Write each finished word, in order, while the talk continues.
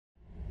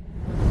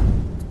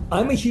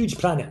I'm a huge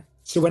planner.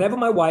 So whenever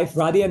my wife,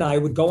 Radhi, and I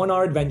would go on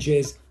our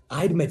adventures,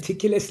 I'd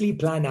meticulously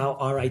plan out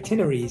our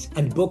itineraries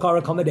and book our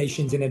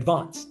accommodations in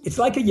advance. It's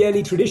like a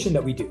yearly tradition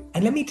that we do.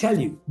 And let me tell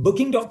you,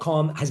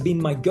 Booking.com has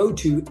been my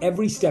go-to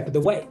every step of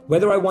the way.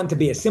 Whether I want to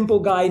be a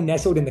simple guy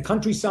nestled in the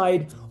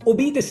countryside or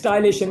be the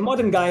stylish and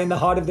modern guy in the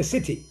heart of the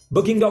city,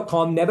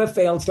 Booking.com never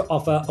fails to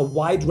offer a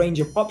wide range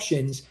of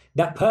options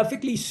that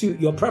perfectly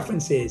suit your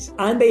preferences,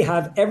 and they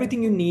have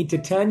everything you need to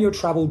turn your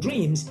travel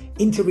dreams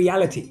into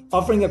reality,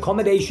 offering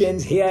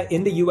accommodations here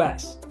in the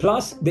US.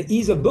 Plus, the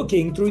ease of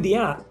booking through the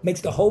app makes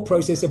the whole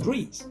process a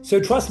breeze. So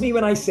trust me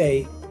when I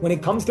say, when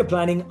it comes to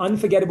planning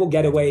unforgettable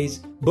getaways,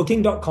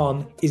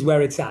 Booking.com is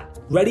where it's at.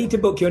 Ready to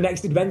book your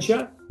next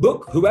adventure?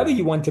 Book whoever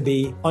you want to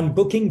be on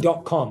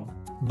Booking.com.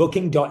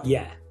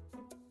 Booking.yeah.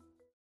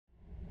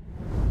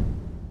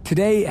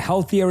 Today,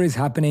 healthier is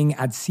happening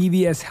at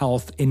CVS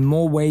Health in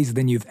more ways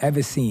than you've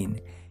ever seen.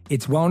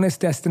 It's wellness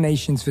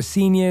destinations for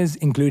seniors,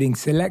 including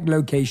select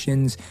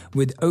locations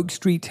with Oak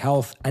Street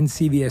Health and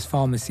CVS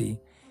Pharmacy.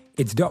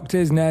 It's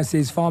doctors,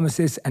 nurses,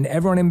 pharmacists, and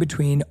everyone in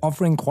between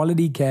offering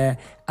quality care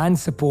and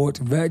support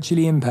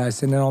virtually in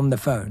person and on the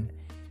phone.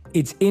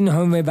 It's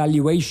in-home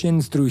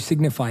evaluations through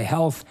Signify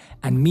Health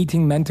and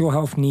meeting mental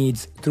health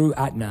needs through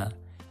Aetna.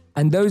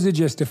 And those are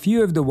just a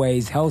few of the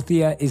ways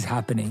healthier is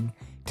happening.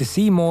 To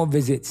see more,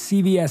 visit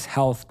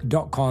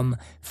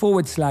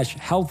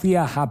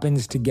cvshealth.com/healthier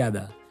happens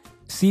together.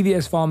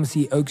 CVS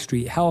Pharmacy, Oak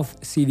Street Health,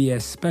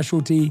 CVS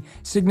Specialty,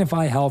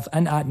 Signify Health,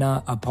 and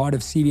Aetna are part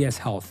of CVS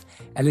Health.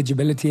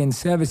 Eligibility and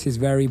services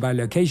vary by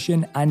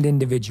location and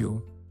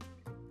individual.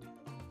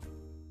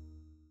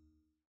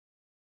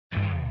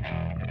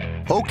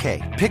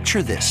 Okay,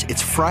 picture this.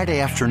 It's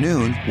Friday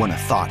afternoon when a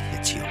thought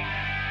hits you.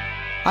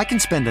 I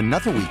can spend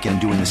another weekend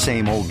doing the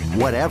same old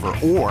whatever,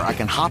 or I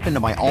can hop into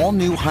my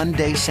all-new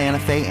Hyundai Santa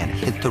Fe and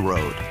hit the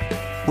road.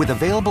 With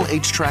available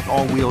H-Track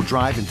all-wheel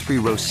drive and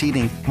 3-row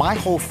seating, my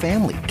whole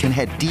family can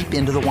head deep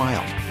into the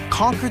wild.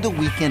 Conquer the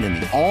weekend in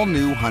the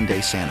all-new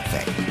Hyundai Santa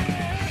Fe.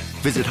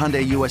 Visit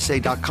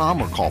HyundaiUSA.com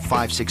or call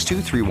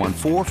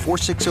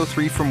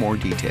 562-314-4603 for more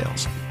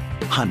details.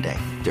 Hyundai,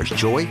 there's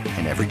joy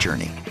in every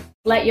journey.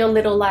 Let your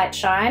little light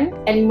shine.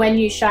 And when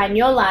you shine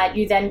your light,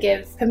 you then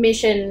give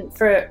permission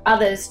for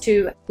others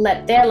to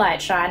let their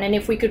light shine. And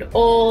if we could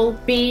all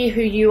be who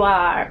you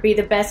are, be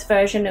the best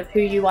version of who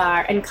you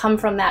are, and come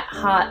from that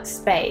heart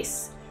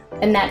space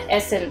and that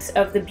essence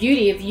of the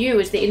beauty of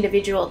you as the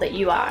individual that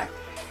you are,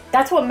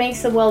 that's what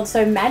makes the world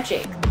so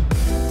magic.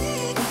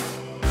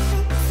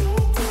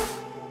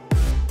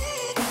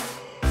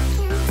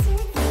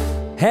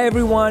 Hey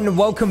everyone,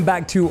 welcome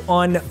back to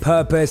On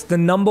Purpose, the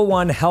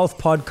 #1 health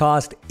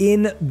podcast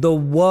in the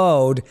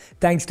world.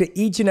 Thanks to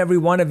each and every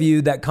one of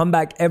you that come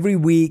back every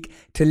week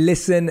to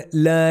listen,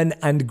 learn,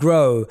 and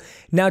grow.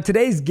 Now,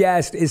 today's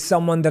guest is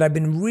someone that I've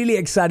been really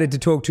excited to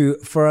talk to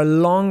for a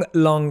long,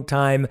 long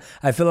time.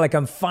 I feel like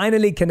I'm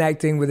finally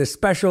connecting with a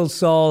special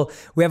soul.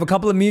 We have a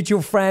couple of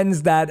mutual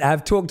friends that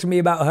have talked to me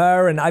about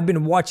her, and I've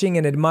been watching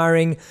and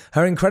admiring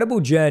her incredible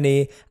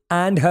journey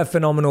and her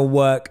phenomenal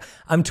work.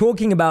 I'm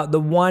talking about the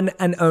one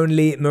and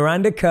only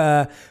Miranda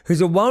Kerr,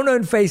 who's a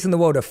well-known face in the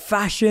world of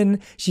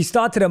fashion. She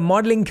started a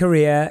modeling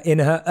career in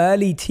her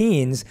early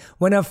teens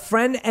when her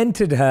friend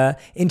entered her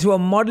into a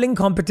modeling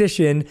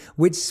competition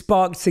which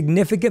sparked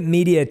significant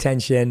media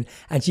attention,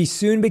 and she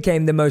soon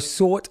became the most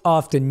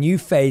sought-after new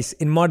face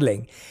in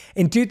modeling.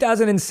 In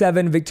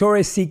 2007,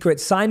 Victoria's Secret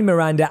signed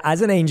Miranda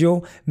as an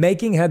angel,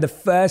 making her the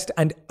first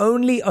and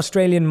only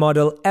Australian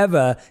model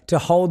ever to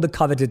hold the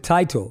coveted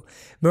title.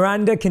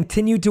 Miranda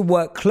continued to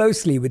work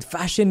closely with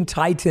fashion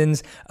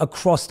titans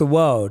across the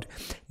world.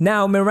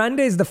 Now,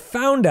 Miranda is the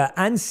founder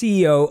and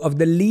CEO of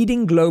the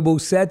leading global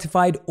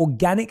certified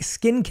organic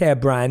skincare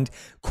brand,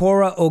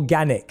 Cora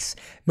Organics.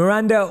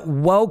 Miranda,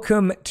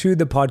 welcome to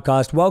the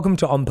podcast. Welcome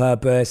to On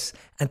Purpose.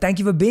 And thank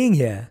you for being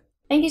here.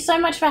 Thank you so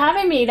much for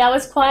having me. That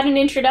was quite an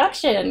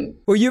introduction.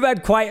 Well, you've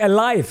had quite a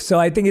life, so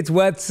I think it's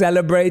worth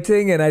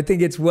celebrating, and I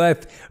think it's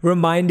worth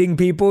reminding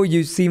people.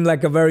 You seem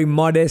like a very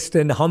modest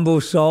and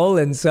humble soul,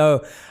 and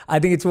so I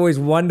think it's always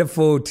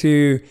wonderful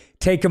to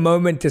take a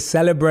moment to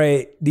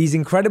celebrate these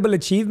incredible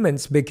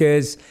achievements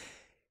because,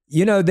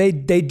 you know, they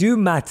do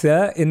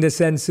matter in the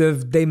sense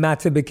of they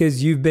matter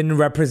because you've been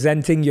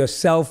representing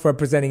yourself,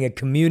 representing a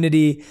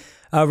community,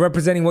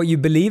 representing what you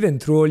believe in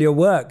through all your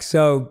work.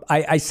 So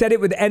I said it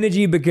with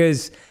energy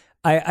because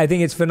I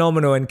think it's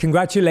phenomenal, and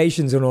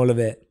congratulations on all of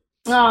it.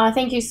 Oh,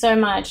 thank you so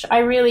much. I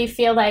really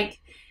feel like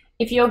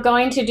if you're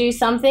going to do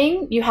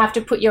something, you have to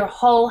put your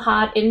whole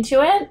heart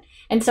into it.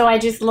 And so I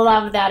just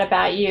love that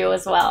about you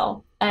as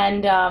well.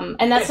 And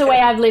that's the way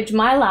I've lived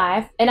my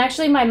life. And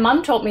actually my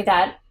mum taught me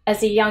that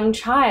as a young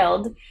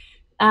child.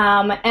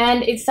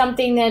 And it's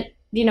something that,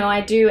 you know,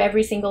 I do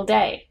every single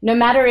day. No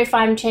matter if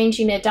I'm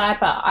changing a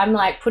diaper, I'm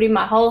like putting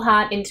my whole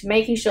heart into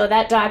making sure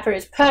that diaper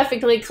is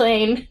perfectly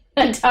clean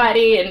and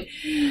tidy and,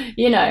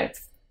 you know,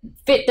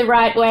 fit the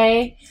right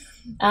way.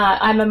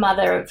 I'm a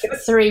mother of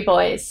 3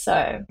 boys,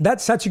 so.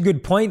 That's such a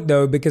good point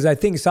though, because I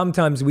think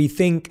sometimes we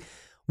think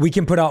we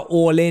can put our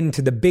all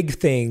into the big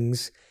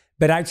things,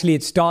 but actually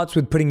it starts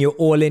with putting your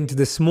all into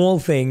the small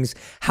things.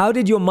 How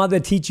did your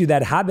mother teach you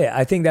that habit?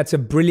 I think that's a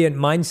brilliant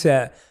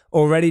mindset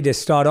already to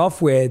start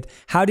off with.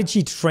 How did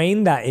she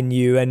train that in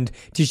you? And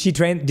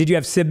did you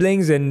have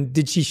siblings, and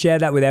did she share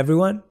that with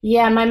everyone?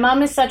 Yeah, my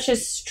mom is such a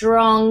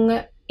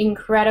strong,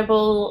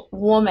 incredible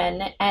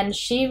woman, and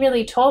she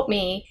really taught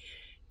me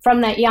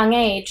from that young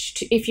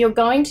age, if you're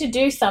going to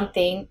do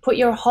something, put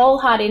your whole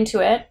heart into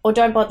it or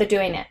don't bother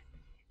doing it.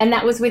 And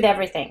that was with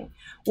everything.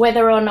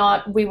 Whether or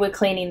not we were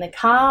cleaning the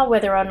car,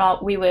 whether or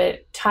not we were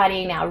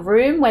tidying our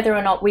room, whether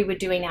or not we were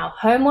doing our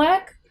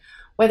homework,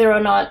 whether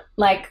or not,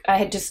 like, I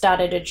had just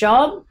started a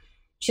job.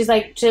 She's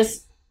like,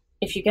 just,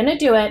 if you're going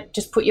to do it,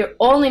 just put your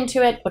all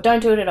into it or don't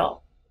do it at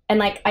all. And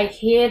like, I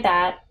hear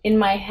that in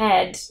my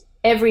head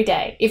every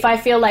day. If I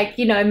feel like,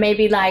 you know,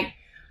 maybe like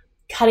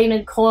cutting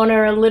a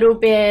corner a little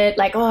bit,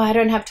 like, oh, I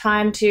don't have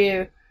time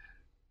to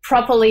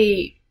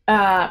properly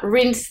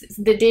rinse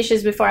the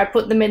dishes before I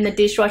put them in the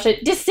dishwasher,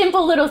 just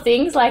simple little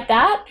things like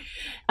that.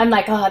 I'm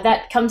like, oh,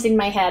 that comes in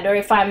my head. Or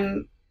if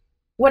I'm,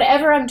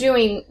 whatever I'm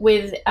doing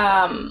with,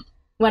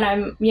 when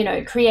I'm, you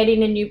know,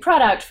 creating a new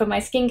product for my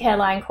skincare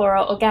line, Kerr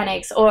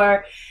Organics,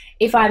 or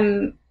if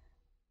I'm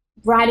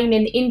writing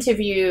an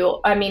interview,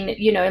 I mean,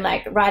 you know,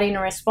 like writing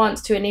a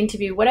response to an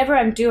interview, whatever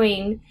I'm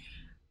doing,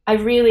 I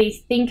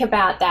really think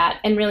about that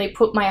and really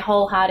put my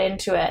whole heart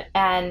into it.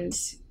 And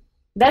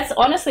that's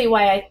honestly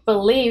why I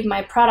believe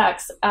my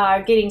products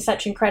are getting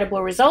such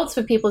incredible results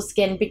for people's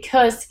skin,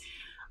 because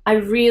I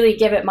really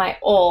give it my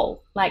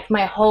all, like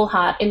my whole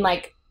heart, in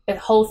like a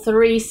whole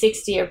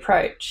 360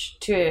 approach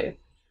to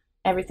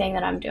everything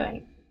that I'm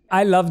doing.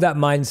 I love that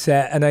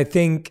mindset. And I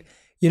think,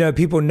 you know,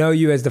 people know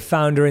you as the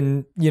founder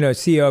and, you know,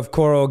 CEO of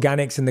Kerr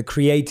Organics and the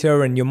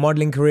creator and your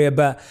modeling career.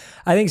 But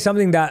I think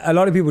something that a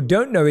lot of people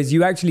don't know is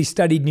you actually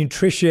studied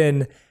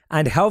nutrition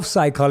and health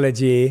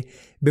psychology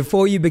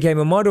before you became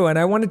a model. And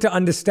I wanted to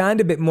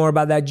understand a bit more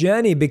about that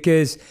journey,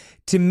 because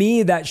to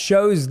me, that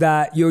shows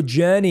that your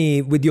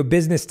journey with your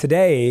business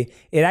today,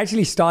 it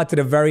actually started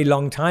a very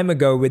long time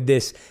ago with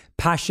this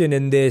passion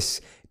and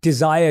this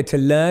desire to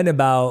learn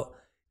about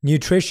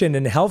nutrition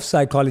and health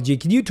psychology.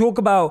 Can you talk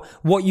about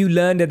what you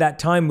learned at that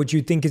time, which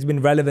you think has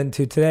been relevant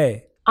to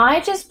today?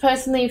 I just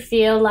personally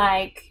feel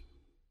like,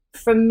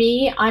 for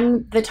me,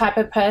 I'm the type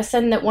of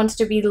person that wants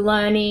to be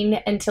learning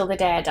until the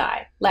day I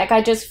die. Like,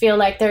 I just feel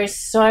like there is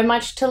so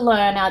much to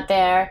learn out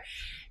there.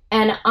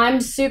 And I'm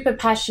super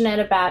passionate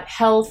about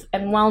health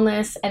and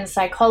wellness and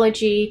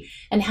psychology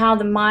and how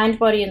the mind,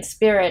 body, and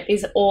spirit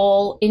is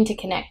all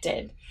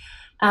interconnected.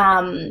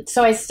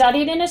 So I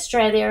studied in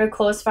Australia a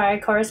course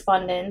via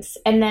correspondence,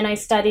 and then I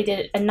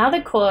studied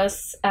another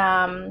course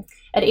at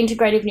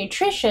Integrative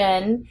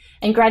Nutrition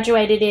and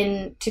graduated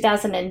in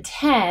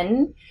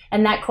 2010,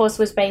 and that course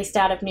was based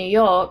out of New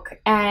York.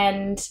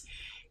 And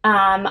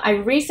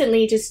I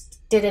recently just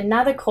did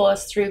another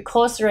course through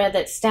Coursera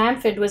that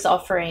Stanford was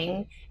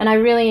offering, and I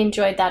really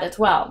enjoyed that as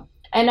well.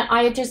 And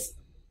I just,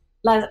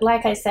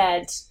 like I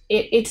said,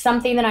 it's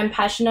something that I'm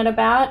passionate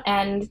about,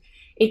 and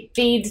it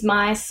feeds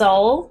my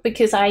soul,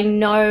 because I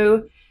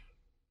know,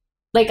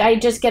 like, I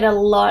just get a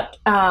lot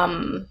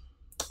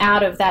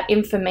out of that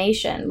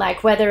information,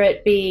 like whether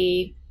it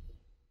be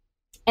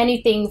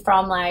anything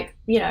from, like,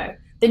 you know,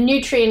 the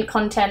nutrient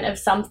content of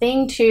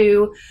something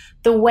to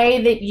the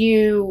way that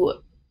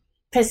you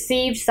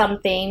perceive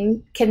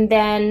something can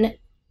then,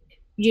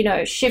 you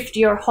know, shift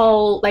your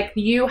whole, like,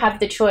 you have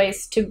the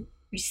choice to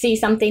see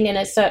something in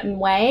a certain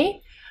way,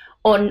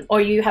 or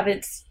you have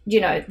it,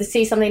 you know, to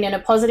see something in a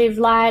positive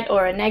light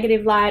or a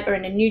negative light or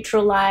in a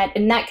neutral light,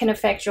 and that can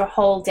affect your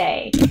whole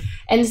day.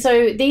 And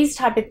so these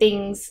type of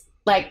things,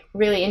 like,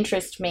 really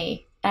interest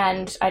me,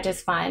 and I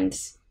just find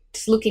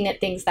just looking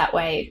at things that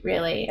way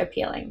really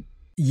appealing.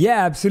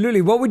 Yeah,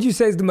 absolutely. What would you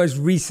say is the most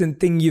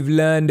recent thing you've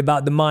learned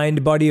about the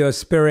mind, body, or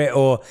spirit,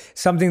 or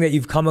something that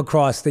you've come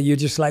across that you're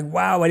just like,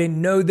 wow, I didn't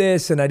know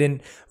this and I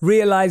didn't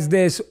realize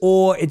this,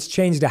 or it's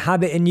changed a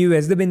habit in you?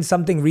 Has there been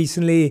something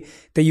recently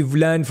that you've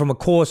learned from a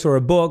course or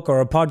a book or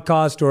a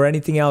podcast or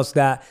anything else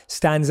that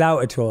stands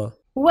out at all?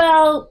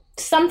 Well,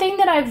 something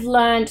that I've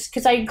learned,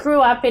 because I grew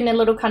up in a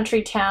little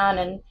country town,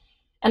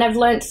 and I've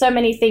learned so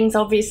many things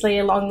obviously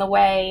along the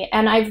way,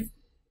 and I've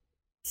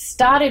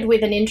started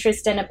with an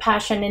interest and a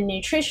passion in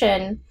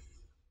nutrition,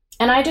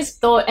 and I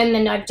just thought, and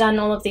then I've done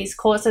all of these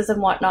courses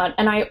and whatnot,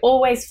 and I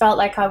always felt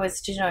like I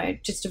was, you know,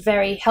 just a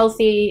very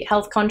healthy,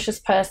 health conscious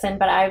person,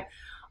 but I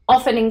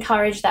often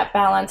encourage that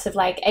balance of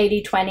like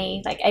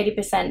 80-20, like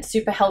 80%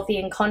 super healthy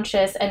and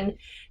conscious, and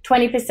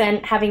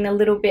 20% having a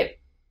little bit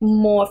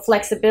more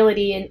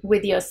flexibility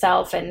with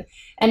yourself and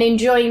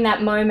enjoying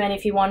that moment.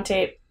 If you want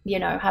to, you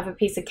know, have a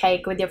piece of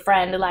cake with your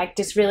friend, like,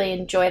 just really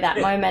enjoy that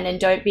moment,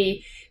 and don't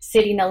be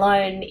sitting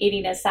alone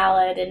eating a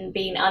salad and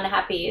being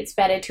unhappy. It's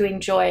better to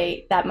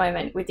enjoy that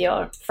moment with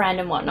your friend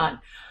and whatnot.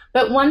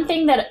 But one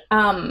thing that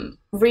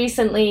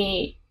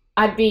recently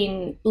I've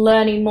been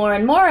learning more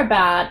and more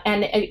about,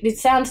 and it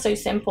sounds so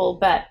simple,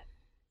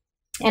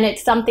 and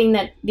it's something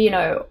that, you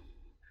know,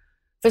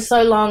 for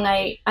so long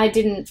I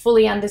didn't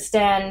fully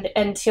understand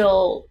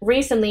until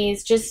recently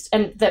is just,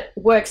 and that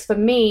works for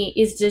me,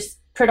 is just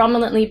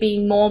predominantly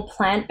being more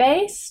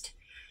plant-based,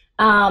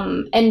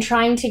 and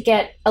trying to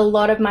get a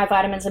lot of my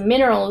vitamins and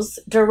minerals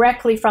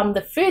directly from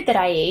the food that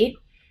I eat,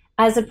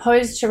 as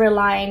opposed to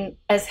relying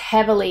as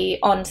heavily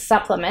on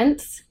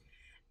supplements.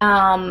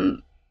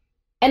 And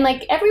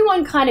like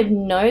everyone kind of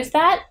knows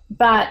that,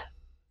 but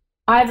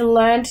I've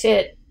learned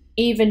it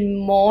even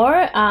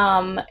more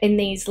in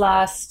these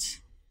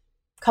last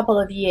couple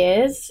of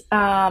years.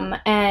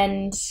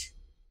 And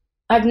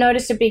I've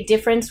noticed a big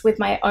difference with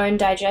my own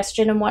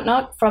digestion and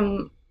whatnot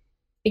from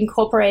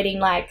incorporating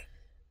like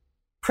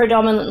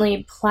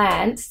predominantly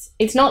plants.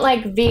 It's not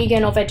like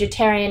vegan or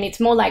vegetarian, it's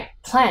more like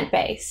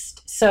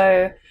plant-based.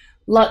 So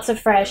lots of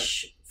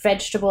fresh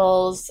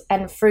vegetables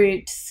and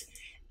fruits.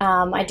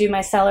 I do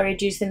my celery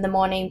juice in the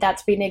morning.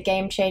 That's been a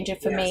game changer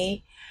for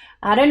me.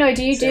 I don't know,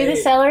 do you do the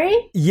celery?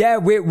 Yeah,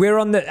 we're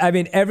on the, I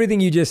mean, everything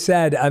you just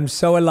said, I'm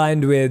so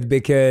aligned with,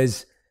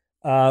 because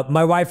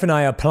my wife and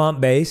I are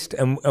plant-based,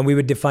 and we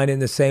would define it in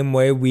the same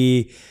way.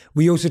 We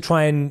also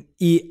try and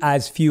eat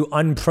as few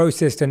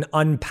unprocessed and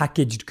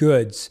unpackaged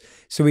goods.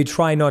 So we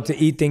try not to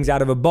eat things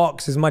out of a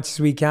box as much as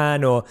we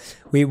can, or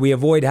we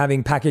avoid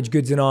having packaged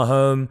goods in our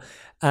home.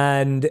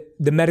 And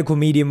the medical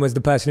medium was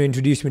the person who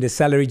introduced me to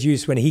celery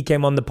juice when he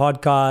came on the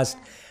podcast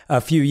a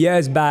few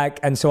years back.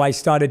 And so I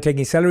started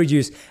taking celery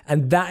juice,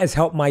 and that has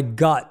helped my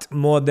gut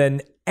more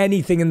than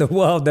anything in the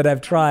world that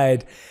I've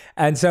tried.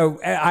 And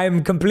so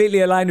I'm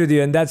completely aligned with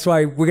you. And that's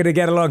why we're going to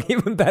get along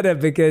even better,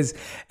 because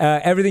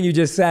everything you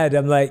just said,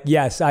 I'm like,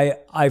 yes,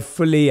 I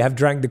fully have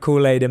drank the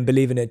Kool-Aid and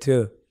believe in it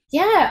too.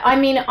 Yeah, I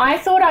mean, I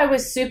thought I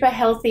was super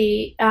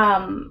healthy,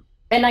 and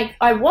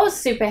I was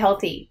super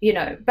healthy, you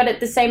know, but at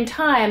the same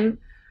time,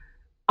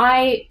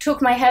 I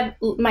took my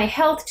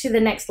health to the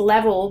next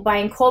level by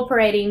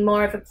incorporating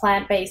more of a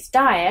plant-based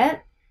diet.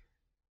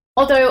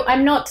 Although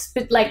I'm not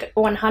like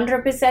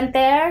 100%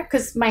 there,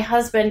 because my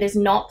husband is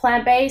not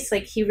plant-based.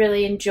 Like he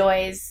really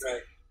enjoys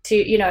to,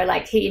 you know,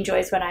 like he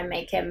enjoys when I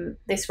make him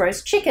this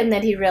roast chicken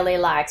that he really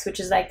likes, which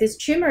is like this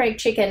turmeric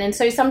chicken. And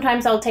so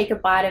sometimes I'll take a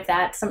bite of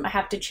that. I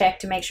have to check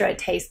to make sure it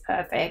tastes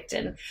perfect.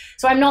 And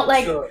so I'm not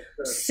like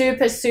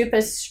super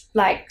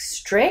like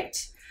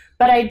strict,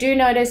 but I do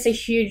notice a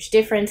huge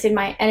difference in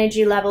my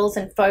energy levels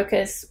and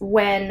focus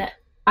when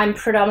I'm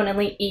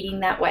predominantly eating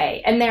that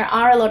way. And there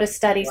are a lot of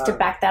studies to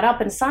back that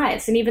up in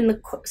science. And even the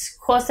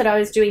course that I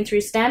was doing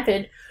through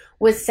Stanford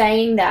was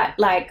saying that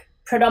like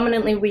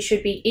predominantly we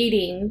should be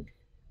eating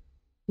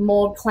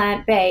more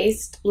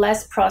plant-based,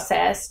 less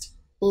processed,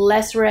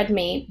 less red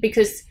meat,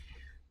 because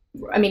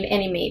I mean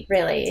any meat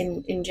really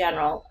in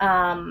general.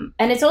 And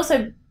it's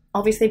also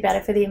obviously better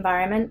for the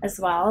environment as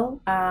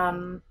well.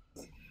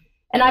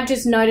 And I've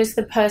just noticed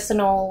the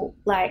personal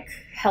like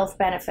health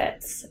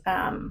benefits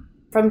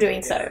from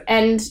doing so.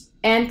 And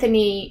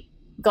Anthony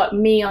got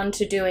me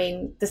onto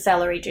doing the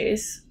celery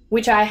juice,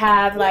 which I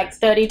have like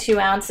 32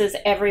 ounces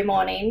every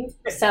morning,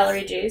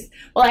 celery juice.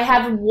 Well, I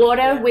have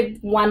water with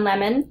 1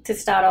 lemon to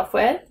start off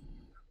with,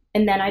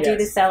 and then I do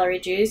the celery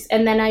juice,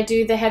 and then I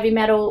do the heavy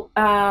metal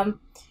detox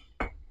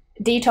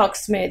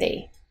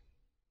smoothie,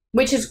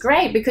 which is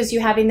great because you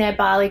have in there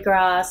barley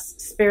grass,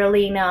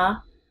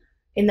 spirulina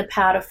in the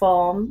powder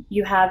form.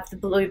 You have the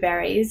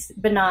blueberries,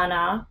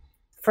 banana,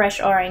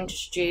 fresh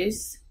orange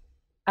juice,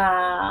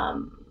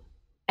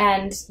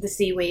 and the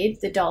seaweed,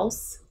 the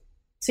dulse.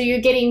 So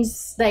you're getting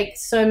like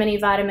so many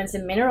vitamins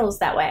and minerals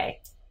that way.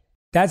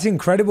 That's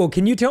incredible.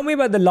 Can you tell me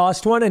about the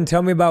last one and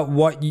tell me about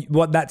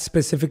what that's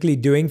specifically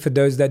doing for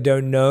those that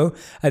don't know?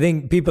 I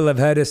think people have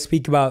heard us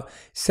speak about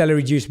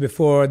celery juice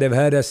before. They've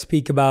heard us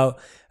speak about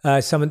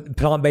some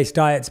plant-based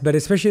diets, but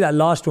especially that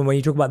last one when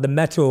you talk about the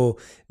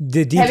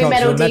detox, heavy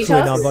metal the metal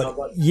in our detox.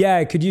 body.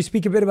 Yeah, could you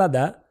speak a bit about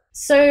that?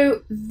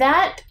 So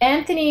that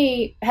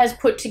Anthony has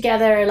put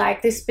together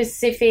like this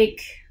specific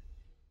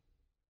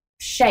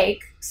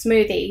shake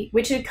smoothie,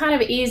 which is kind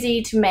of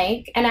easy to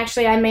make. And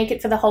actually I make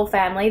it for the whole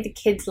family. The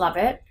kids love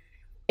it.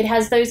 It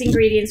has those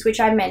ingredients, which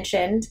I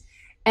mentioned,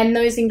 and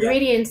those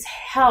ingredients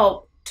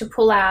help to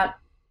pull out,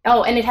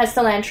 and it has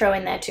cilantro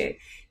in there too,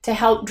 to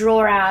help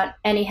draw out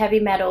any heavy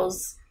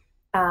metals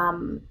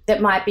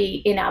that might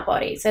be in our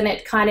bodies. And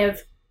it kind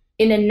of,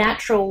 in a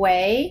natural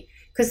way,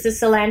 because the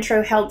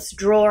cilantro helps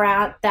draw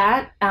out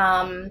that.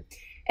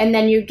 And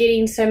then you're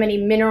getting so many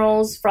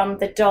minerals from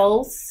the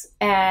dulse,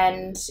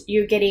 and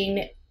you're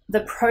getting the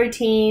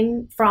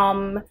protein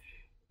from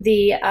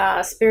the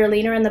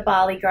spirulina and the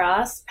barley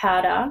grass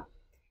powder.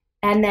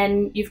 And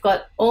then you've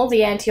got all the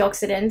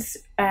antioxidants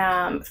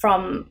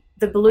from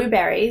the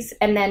blueberries,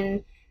 and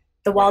then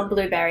the wild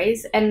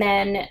blueberries, and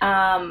then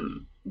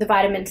the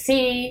vitamin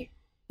C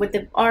with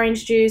the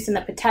orange juice, and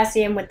the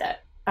potassium with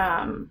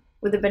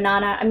the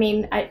banana. I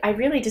mean, I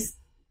really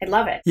I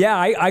love it. Yeah,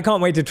 I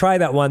can't wait to try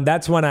that one.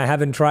 That's one I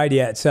haven't tried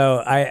yet. So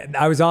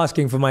I was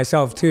asking for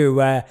myself too,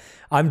 where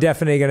I'm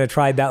definitely going to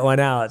try that one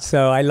out.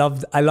 So I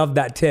love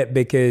that tip,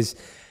 because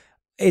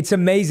it's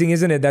amazing,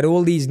 isn't it, that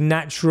all these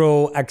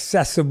natural,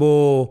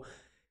 accessible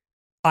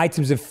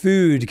items of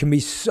food can be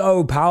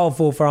so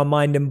powerful for our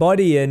mind and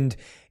body, and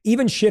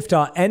even shift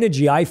our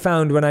energy. I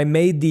found when I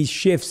made these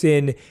shifts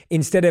in,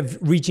 instead of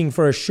reaching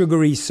for a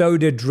sugary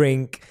soda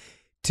drink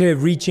to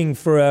reaching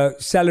for a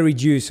celery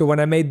juice, or when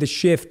I made the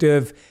shift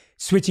of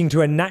switching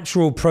to a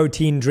natural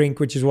protein drink,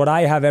 which is what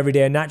I have every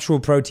day, a natural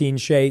protein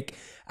shake,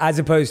 as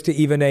opposed to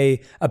even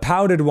a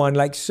powdered one,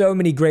 like so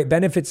many great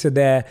benefits are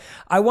there.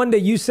 I wonder,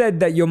 you said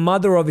that your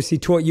mother obviously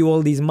taught you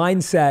all these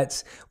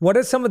mindsets. What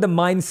are some of the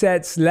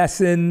mindsets,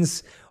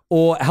 lessons,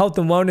 or health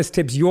and wellness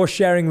tips you're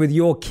sharing with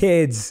your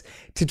kids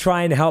to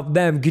try and help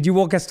them? Could you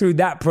walk us through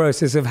that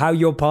process of how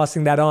you're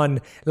passing that on,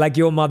 like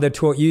your mother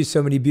taught you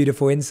so many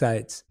beautiful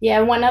insights?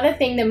 Yeah, one other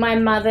thing that my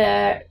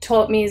mother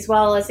taught me as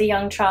well as a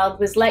young child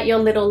was let your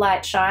little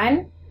light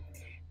shine.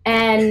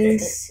 And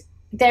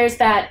there's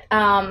that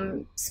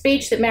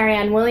speech that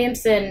Marianne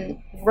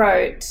Williamson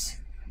wrote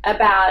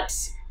about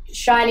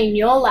shining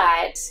your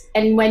light.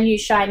 And when you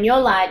shine your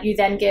light, you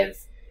then give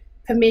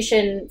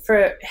permission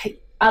for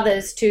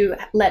others to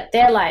let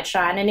their light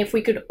shine. And if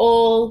we could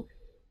all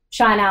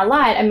shine our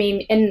light, I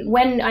mean, and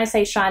when I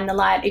say shine the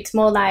light, it's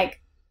more like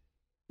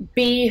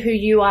be who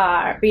you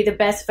are, be the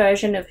best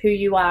version of who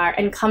you are,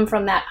 and come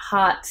from that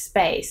heart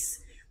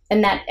space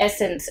and that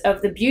essence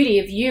of the beauty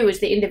of you as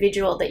the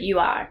individual that you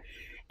are.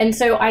 And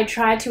so I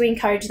try to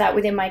encourage that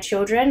within my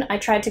children. I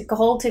try to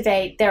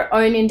cultivate their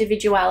own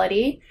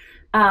individuality.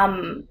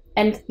 And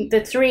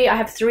I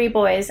have three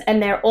boys,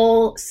 and they're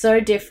all so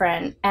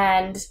different.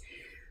 And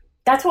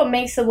that's what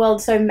makes the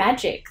world so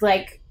magic.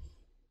 Like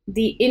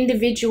the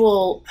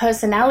individual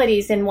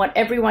personalities and what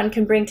everyone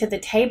can bring to the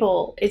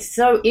table. It's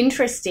so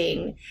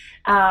interesting.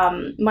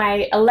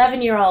 My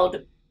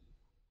 11-year-old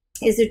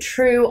is a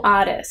true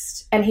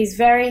artist, and he's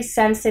very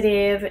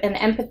sensitive and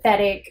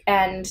empathetic,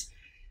 and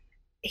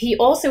he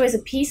also is a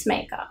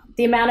peacemaker.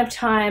 The amount of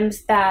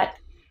times that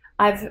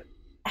I've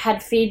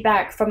had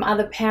feedback from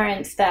other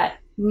parents that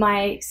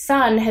my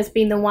son has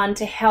been the one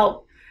to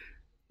help,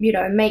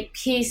 make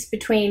peace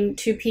between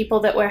two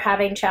people that were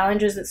having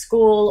challenges at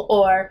school,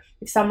 or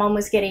if someone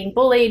was getting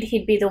bullied,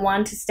 he'd be the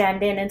one to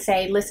stand in and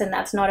say, listen,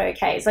 that's not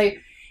okay. So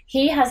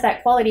he has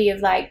that quality of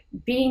like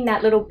being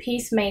that little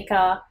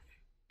peacemaker,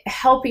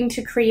 helping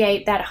to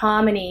create that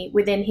harmony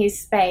within his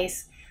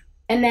space.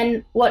 And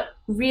then what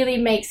really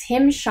makes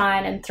him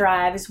shine and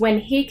thrive is when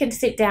he can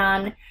sit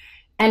down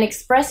and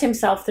express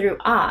himself through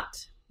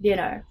art,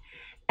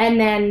 And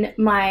then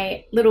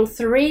my little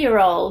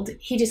 3-year-old,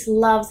 he just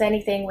loves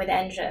anything with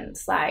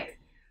engines, like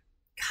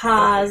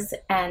cars,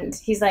 and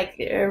he's like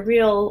a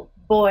real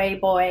boy,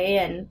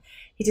 and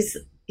he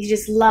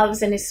just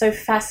loves and is so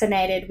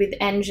fascinated with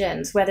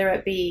engines, whether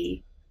it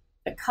be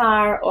a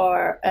car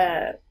or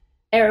a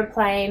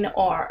airplane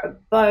or a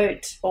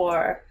boat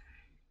or,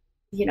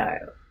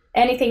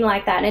 anything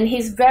like that. And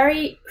he's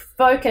very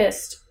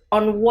focused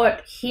on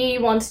what he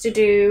wants to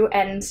do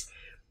and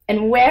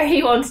where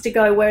he wants to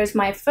go, whereas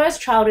my first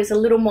child is a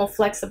little more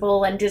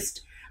flexible and just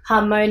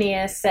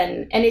harmonious,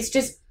 and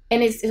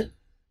it's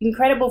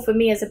incredible for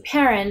me as a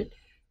parent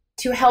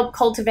to help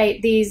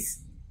cultivate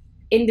these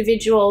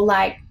individual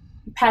like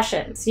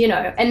passions,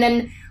 And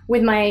then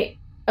with my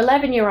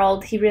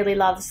 11-year-old, he really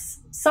loves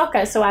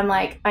soccer, so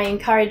I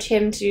encourage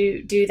him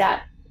to do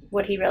that,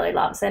 what he really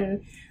loves.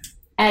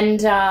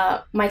 And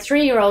my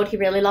 3-year-old, he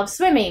really loves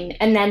swimming.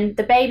 And then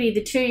the baby,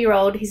 the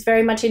 2-year-old, he's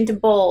very much into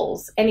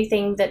balls,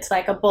 anything that's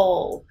like a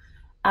ball.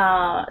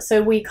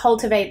 So we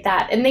cultivate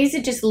that. And these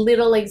are just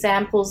little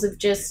examples of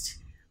just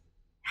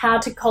how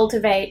to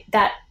cultivate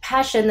that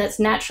passion that's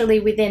naturally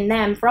within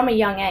them from a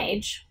young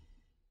age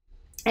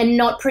and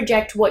not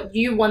project what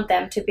you want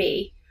them to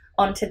be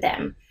onto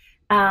them.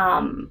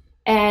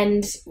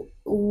 And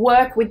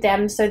work with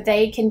them so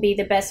they can be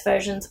the best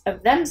versions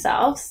of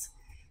themselves.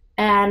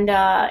 And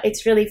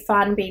it's really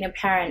fun being a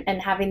parent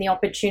and having the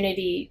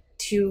opportunity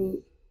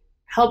to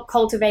help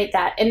cultivate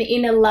that, and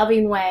in a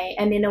loving way,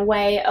 and in a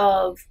way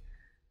of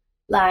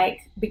like,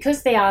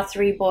 because they are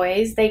 3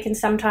 boys, they can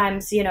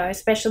sometimes,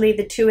 especially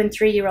the 2 and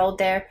 3-year-old,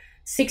 they're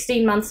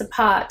 16 months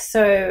apart.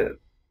 So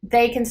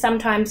they can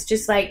sometimes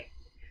just like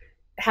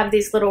have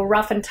this little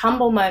rough and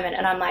tumble moment.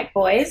 And I'm like,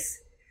 boys,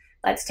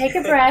 let's take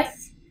a breath.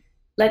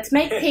 Let's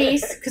make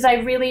peace, because I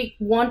really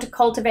want to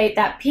cultivate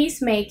that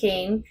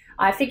peacemaking.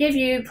 I forgive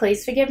you,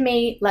 please forgive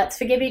me, let's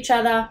forgive each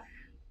other,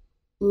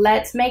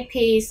 let's make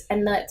peace,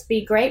 and let's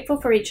be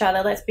grateful for each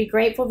other. Let's be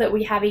grateful that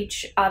we have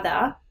each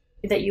other,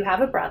 that you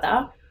have a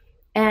brother,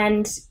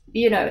 and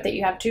that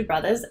you have 2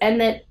 brothers, and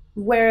that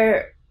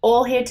we're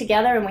all here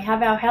together and we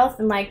have our health,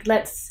 and like,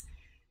 let's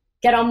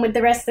get on with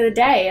the rest of the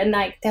day. And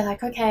like, they're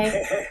like,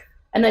 okay.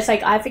 And it's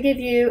like, I forgive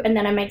you, and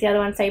then I make the other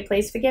one say,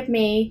 please forgive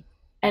me,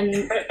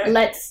 and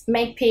let's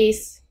make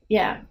peace.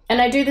 Yeah.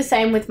 And I do the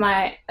same with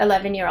my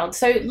 11-year-old.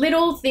 So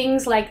little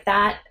things like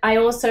that.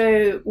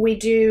 We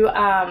do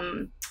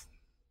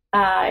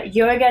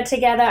yoga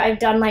together. I've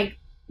done like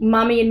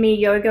mommy and me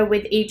yoga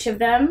with each of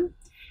them.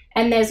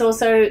 And there's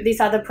also this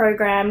other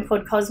program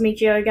called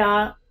Cosmic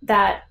Yoga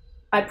that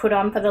I put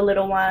on for the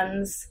little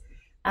ones,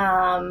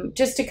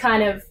 just to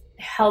kind of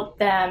help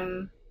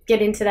them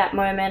get into that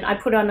moment. I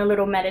put on a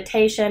little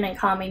meditation and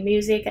calming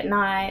music at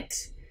night,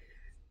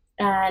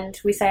 and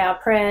we say our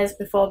prayers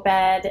before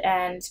bed,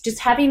 and just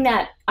having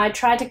that, I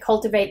try to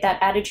cultivate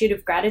that attitude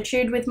of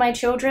gratitude with my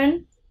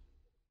children,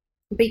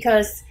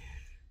 because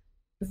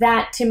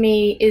that to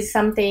me is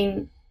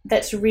something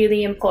that's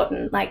really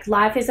important. Like,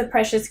 life is a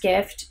precious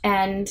gift,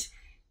 and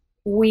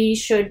we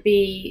should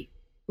be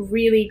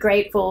really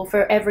grateful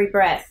for every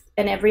breath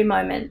and every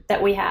moment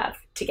that we have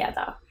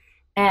together.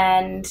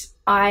 And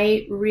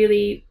I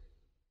really,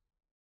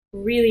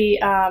 really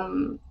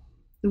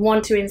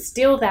want to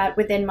instill that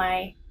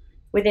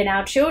within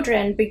our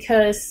children,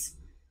 because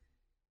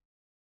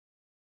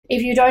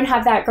if you don't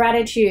have that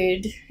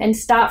gratitude and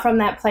start from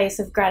that place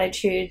of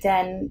gratitude,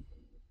 then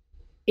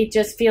it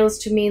just feels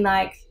to me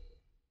like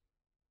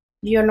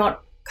you're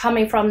not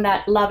coming from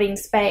that loving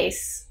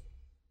space.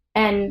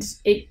 And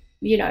it,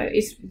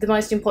 is the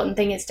most important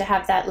thing is to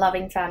have that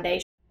loving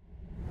foundation.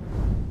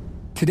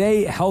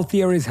 Today,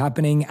 healthier is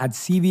happening at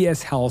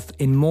CVS Health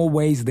in more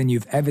ways than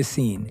you've ever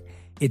seen.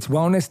 It's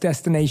wellness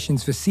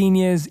destinations for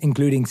seniors,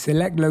 including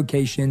select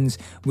locations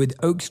with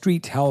Oak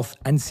Street Health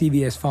and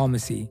CVS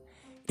Pharmacy.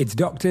 It's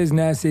doctors,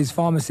 nurses,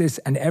 pharmacists,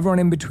 and everyone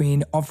in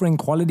between offering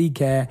quality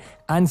care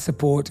and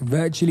support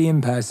virtually,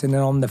 in person,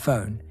 and on the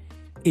phone.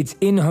 It's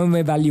in-home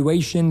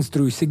evaluations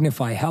through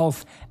Signify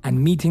Health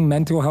and meeting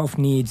mental health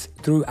needs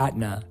through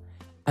Aetna.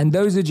 And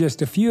those are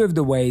just a few of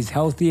the ways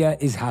healthier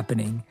is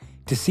happening.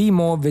 To see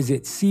more,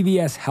 visit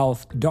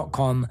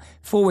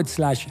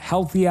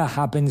cvshealth.com/healthier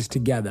happens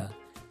together.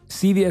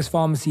 CVS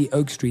Pharmacy,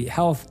 Oak Street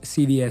Health,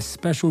 CVS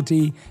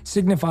Specialty,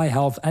 Signify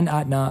Health, and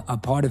Aetna are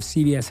part of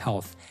CVS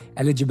Health.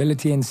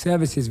 Eligibility and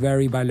services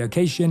vary by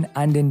location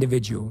and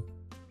individual.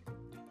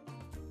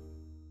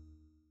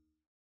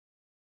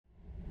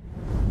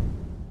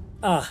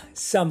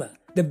 Summer.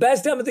 The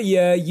best time of the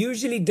year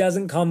usually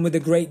doesn't come with a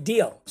great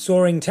deal.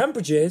 Soaring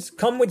temperatures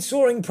come with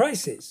soaring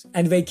prices,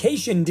 and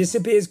vacation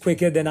disappears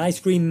quicker than ice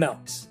cream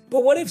melts.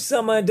 But what if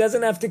summer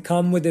doesn't have to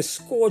come with a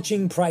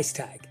scorching price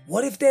tag?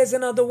 What if there's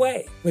another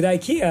way? With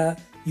IKEA,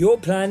 your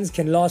plans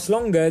can last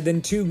longer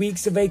than 2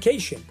 weeks of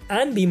vacation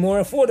and be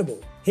more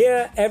affordable.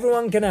 Here,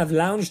 everyone can have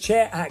lounge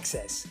chair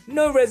access.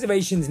 No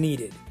reservations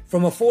needed.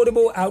 From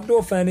affordable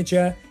outdoor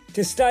furniture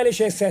to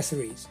stylish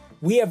accessories,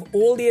 we have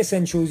all the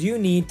essentials you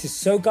need to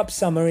soak up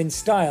summer in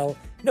style,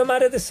 no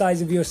matter the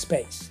size of your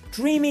space.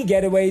 Dreamy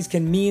getaways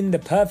can mean the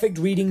perfect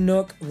reading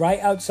nook right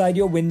outside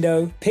your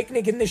window,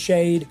 picnic in the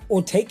shade,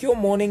 or take your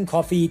morning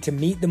coffee to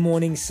meet the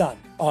morning sun.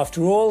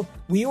 After all,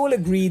 we all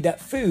agree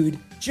that food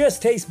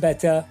just tastes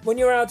better when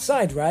you're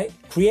outside, right?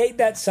 Create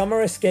that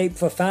summer escape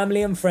for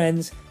family and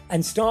friends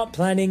and start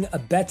planning a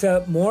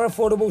better, more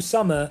affordable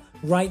summer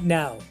right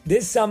now.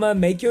 This summer,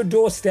 make your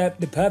doorstep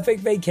the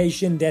perfect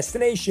vacation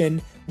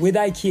destination with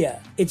IKEA.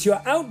 It's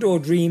your outdoor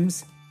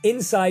dreams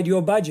inside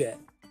your budget.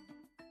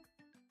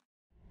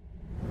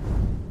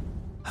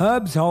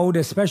 Herbs hold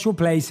a special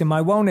place in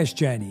my wellness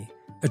journey,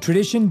 a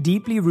tradition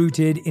deeply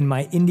rooted in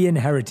my Indian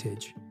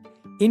heritage.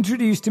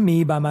 Introduced to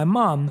me by my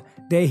mom,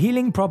 their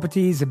healing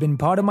properties have been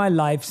part of my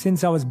life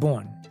since I was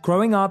born.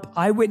 Growing up,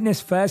 I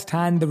witnessed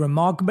firsthand the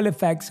remarkable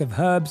effects of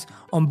herbs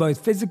on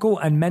both physical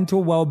and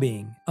mental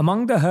well-being.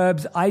 Among the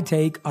herbs I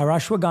take are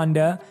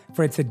ashwagandha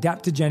for its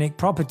adaptogenic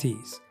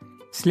properties,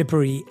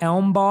 slippery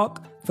elm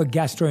bark for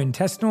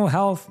gastrointestinal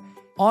health.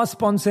 Our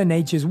sponsor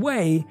Nature's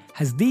Way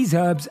has these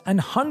herbs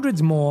and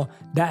hundreds more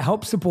that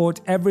help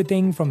support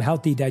everything from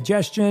healthy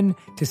digestion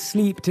to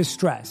sleep to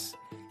stress.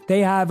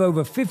 They have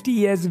over 50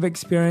 years of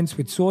experience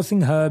with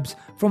sourcing herbs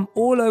from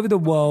all over the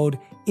world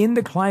in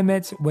the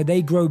climates where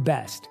they grow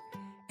best.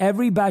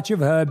 Every batch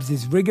of herbs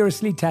is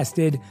rigorously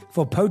tested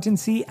for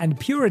potency and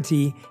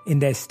purity in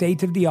their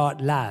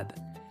state-of-the-art lab.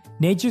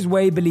 Nature's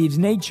Way believes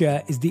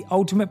nature is the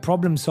ultimate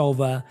problem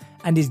solver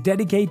and is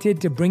dedicated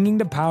to bringing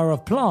the power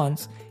of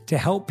plants to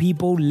help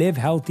people live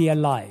healthier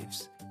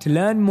lives. To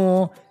learn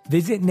more,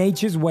 visit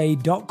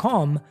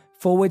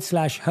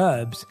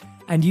naturesway.com/herbs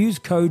and use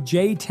code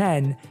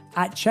J10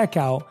 at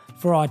checkout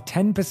for our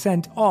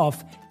 10%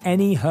 off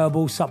any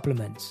herbal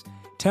supplements.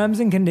 Terms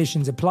and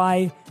conditions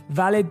apply,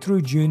 valid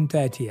through June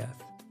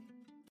 30th.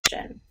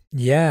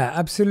 Yeah,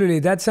 absolutely.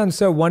 That sounds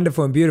so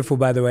wonderful and beautiful,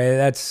 by the way.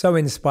 That's so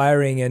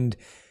inspiring. And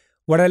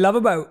what I love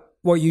about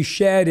what you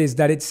shared is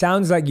that it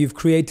sounds like you've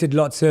created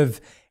lots of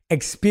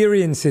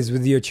experiences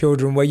with your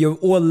children where you're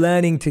all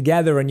learning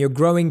together and you're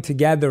growing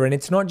together. And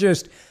it's not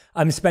just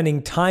I'm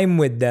spending time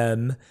with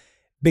them,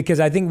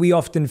 because I think we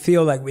often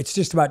feel like it's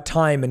just about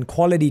time and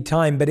quality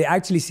time, but it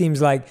actually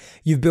seems like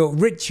you've built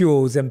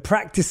rituals and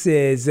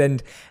practices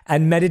and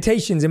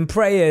meditations and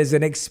prayers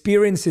and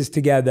experiences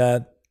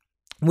together,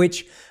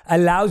 which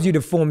allows you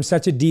to form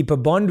such a deeper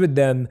bond with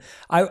them.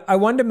 I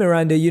wonder,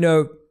 Miranda,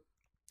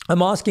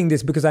 I'm asking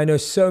this because I know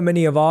so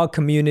many of our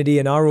community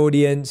and our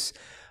audience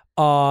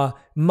are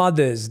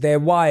mothers, their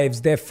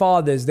wives, their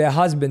fathers, their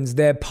husbands,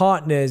 their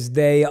partners,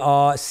 they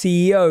are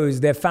CEOs,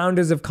 they're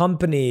founders of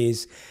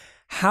companies.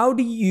 How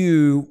do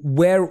you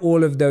wear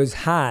all of those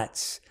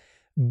hats,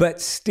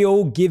 but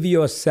still give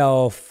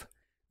yourself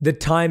the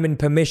time and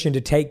permission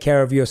to take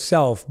care of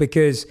yourself?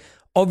 Because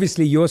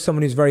obviously you're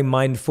someone who's very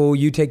mindful.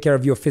 You take care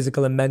of your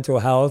physical and mental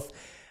health.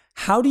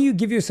 How do you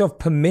give yourself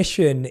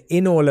permission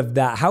in all of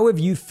that? How have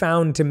you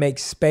found to make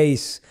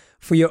space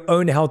for your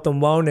own health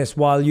and wellness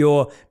while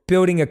you're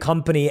building a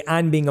company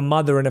and being a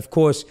mother, and of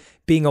course,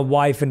 being a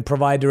wife and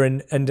provider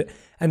and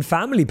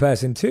family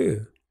person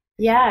too?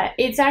 Yeah,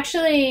 it's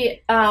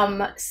actually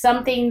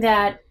something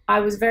that I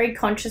was very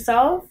conscious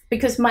of,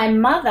 because my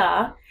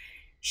mother,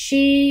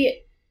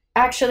 she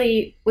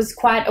actually was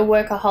quite a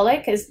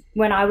workaholic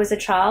when I was a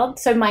child.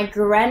 So my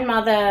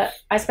grandmother,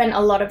 I spent a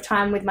lot of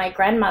time with my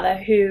grandmother,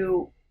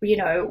 who, you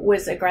know,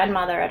 was a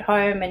grandmother at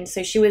home. And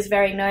so she was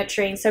very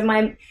nurturing. So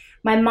my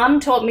mum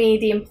taught me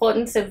the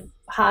importance of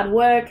hard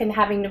work and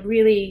having a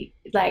really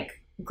like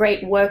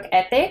great work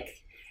ethic,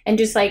 and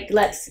just like,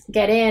 let's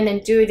get in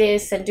and do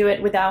this and do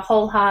it with our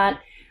whole heart.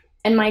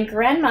 And my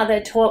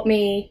grandmother taught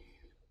me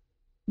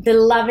the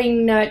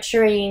loving,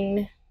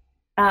 nurturing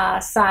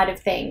side of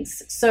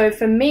things. So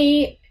for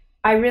me,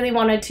 I really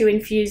wanted to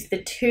infuse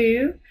the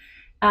two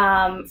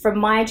from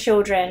my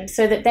children,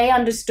 so that they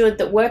understood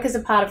that work is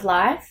a part of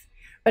life,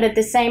 but at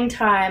the same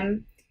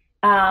time,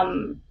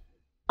 I'm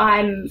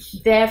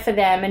there for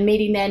them and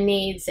meeting their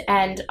needs,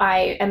 and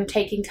I am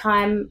taking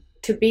time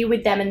to be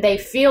with them, and they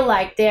feel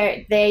like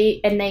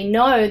they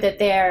know that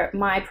they're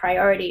my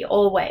priority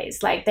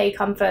always. Like, they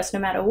come first no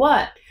matter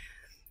what.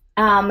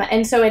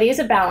 And so it is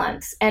a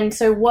balance. And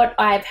so what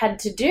I've had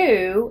to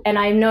do, and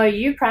I know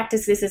you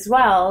practice this as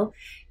well,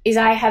 is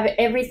I have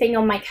everything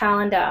on my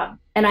calendar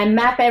and I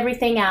map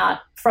everything out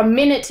from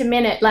minute to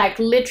minute, like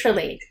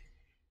literally.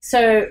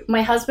 So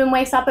my husband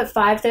wakes up at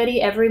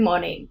 5:30 every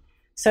morning.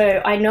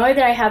 So I know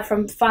that I have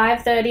from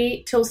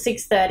 5:30 till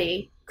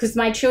 6:30, because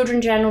my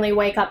children generally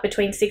wake up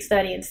between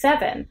 6:30 and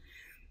 7.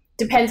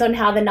 Depends on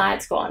how the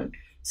night's gone.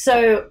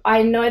 So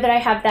I know that I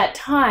have that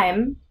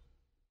time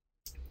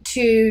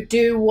to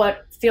do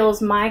what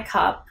fills my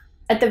cup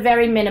at the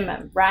very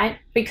minimum, right?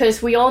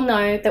 Because we all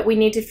know that we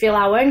need to fill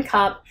our own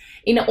cup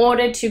in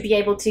order to be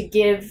able to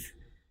give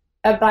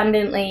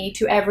abundantly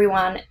to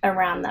everyone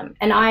around them.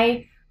 And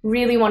I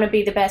really want to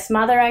be the best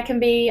mother I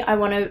can be. I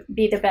want to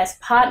be the best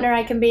partner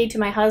I can be to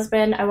my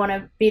husband. I want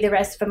to be the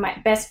best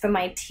for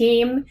my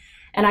team.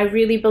 And I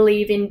really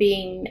believe in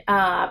being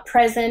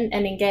present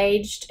and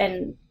engaged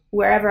and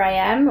wherever I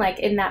am, like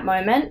in that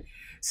moment.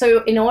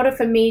 So in order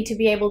for me to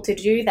be able to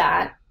do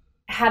that,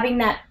 having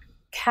that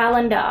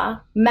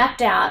calendar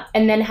mapped out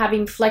and then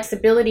having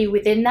flexibility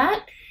within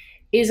that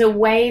is a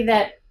way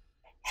that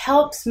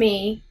helps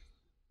me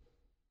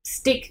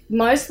stick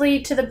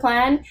mostly to the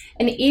plan.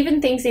 And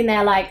even things in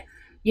there like,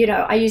 you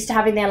know, I used to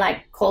have in there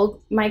like,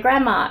 call my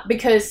grandma,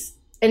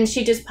 and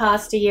she just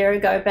passed a year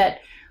ago, but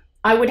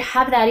I would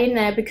have that in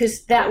there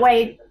because that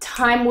way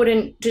time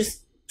wouldn't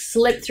just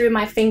slip through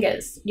my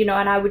fingers, you know,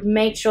 and I would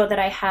make sure that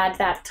I had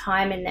that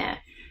time in there,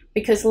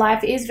 because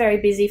life is very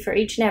busy for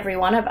each and every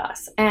one of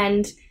us.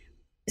 And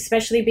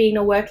especially being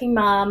a working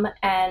mom,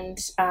 and,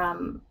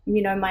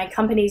 you know, my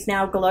company's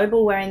now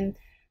global. We're in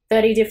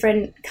 30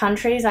 different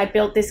countries. I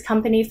built this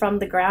company from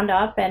the ground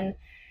up, and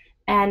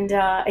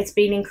it's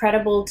been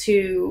incredible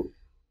to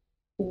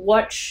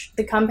watch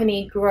the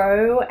company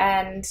grow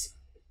and,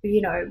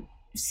 you know,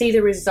 see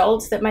the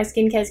results that my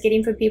skincare is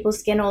getting for people's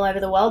skin all over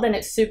the world. And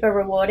it's super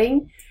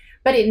rewarding,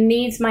 but it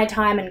needs my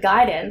time and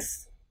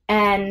guidance.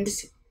 And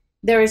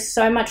there is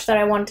so much that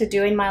I want to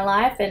do in my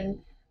life, and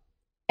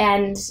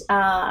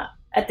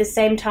at the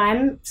same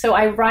time, so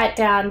I write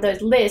down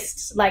those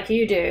lists like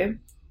you do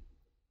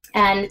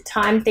and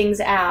time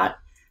things out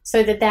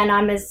so that then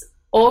I'm as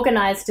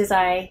organized as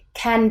I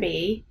can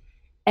be.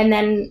 And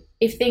then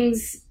if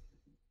things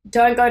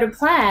don't go to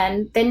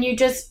plan, then you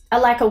just are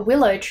like a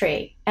willow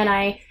tree. And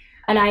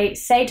I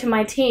say to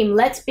my team,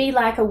 let's be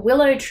like a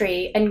willow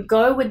tree and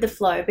go with the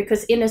flow,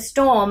 because in a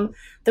storm,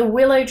 the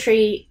willow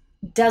tree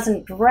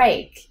doesn't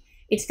break.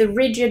 It's the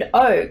rigid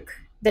oak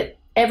that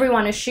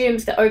everyone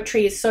assumes the oak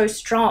tree is so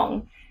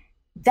strong.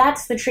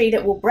 That's the tree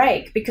that will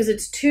break because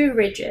it's too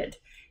rigid.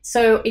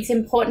 So it's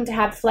important to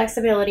have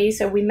flexibility.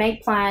 So we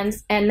make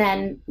plans and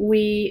then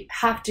we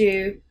have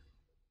to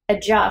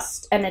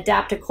adjust and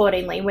adapt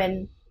accordingly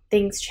when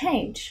things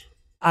change.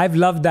 I've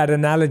loved that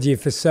analogy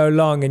for so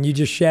long, and you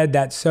just shared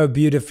that so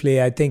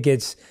beautifully. I think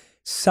it's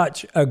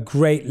such a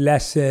great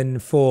lesson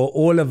for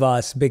all of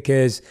us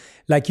because,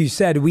 like you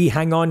said, we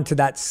hang on to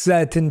that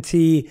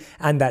certainty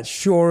and that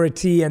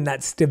surety and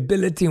that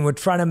stability, and we're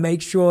trying to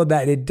make sure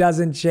that it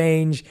doesn't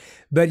change.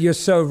 But you're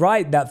so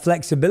right, that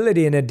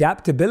flexibility and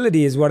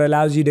adaptability is what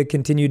allows you to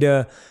continue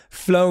to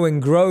flow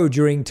and grow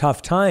during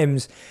tough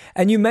times.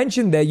 And you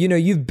mentioned that, you know,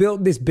 you've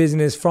built this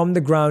business from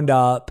the ground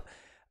up.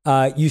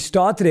 You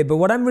started it. But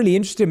what I'm really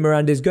interested in,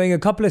 Miranda, is going a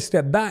couple of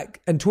steps back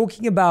and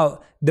talking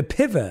about the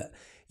pivot.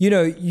 You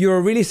know, you're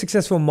a really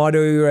successful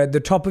model. You're at the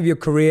top of your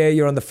career.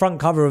 You're on the front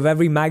cover of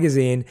every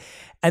magazine.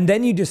 And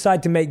then you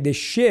decide to make this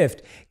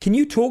shift. Can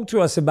you talk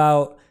to us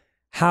about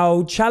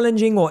how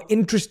challenging or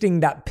interesting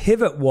that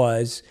pivot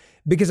was?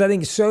 Because I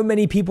think so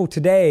many people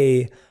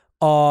today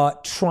are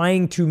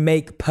trying to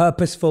make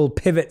purposeful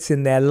pivots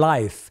in their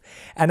life.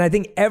 And I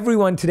think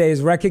everyone today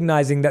is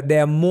recognizing that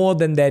they're more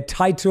than their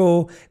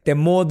title, they're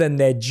more than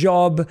their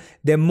job,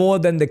 they're more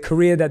than the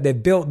career that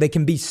they've built. They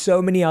can be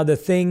so many other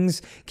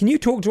things. Can you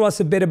talk to us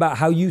a bit about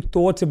how you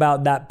thought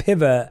about that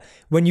pivot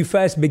when you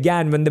first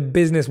began, when the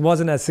business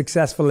wasn't as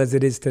successful as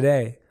it is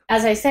today?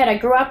 As I said, I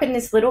grew up in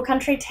this little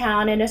country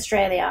town in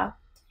Australia,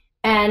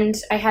 and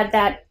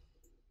there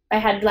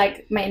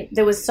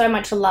was so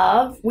much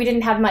love. We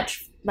didn't have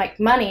much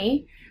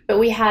money, but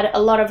we had a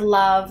lot of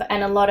love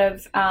and a lot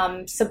of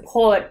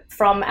support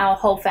from our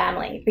whole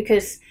family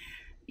because,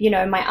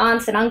 my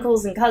aunts and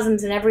uncles and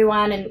cousins and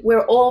everyone, and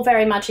we're all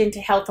very much into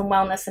health and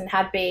wellness and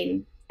have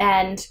been.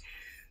 And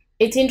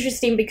it's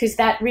interesting because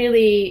that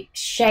really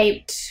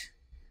shaped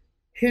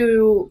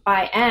who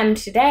I am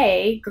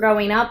today,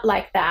 growing up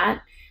like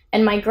that.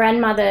 And my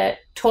grandmother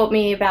taught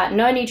me about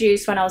noni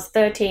juice when I was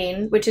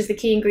 13, which is the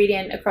key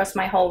ingredient across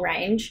my whole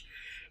range.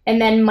 And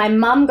then my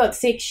mum got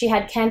sick. She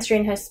had cancer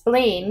in her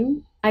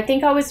spleen. I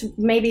think I was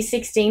maybe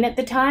 16 at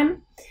the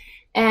time.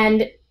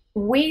 And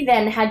we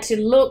then had to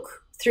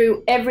look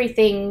through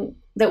everything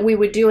that we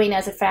were doing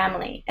as a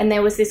family. And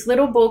there was this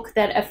little book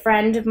that a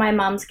friend of my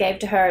mum's gave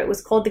to her. It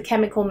was called The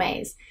Chemical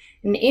Maze.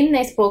 And in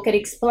this book, it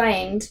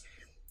explained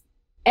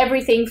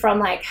everything from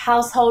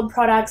household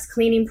products,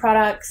 cleaning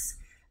products,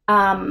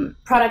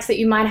 products that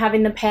you might have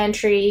in the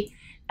pantry,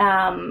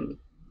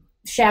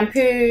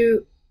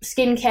 shampoo,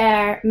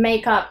 skincare,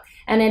 makeup,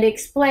 and it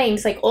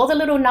explains all the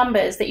little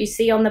numbers that you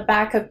see on the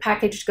back of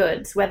packaged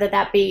goods, whether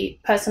that be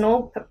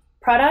personal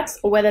products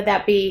or whether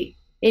that be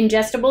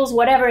ingestibles,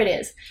 whatever it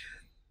is.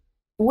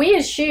 We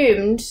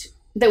assumed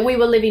that we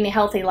were living a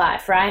healthy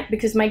life, right?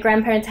 Because my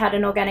grandparents had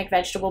an organic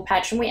vegetable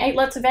patch and we ate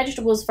lots of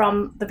vegetables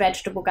from the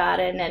vegetable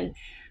garden, and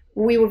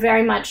we were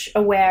very much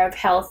aware of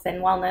health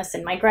and wellness.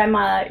 And my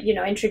grandma,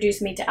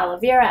 introduced me to aloe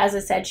vera. As I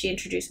said, she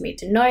introduced me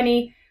to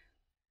noni.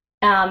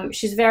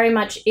 She's very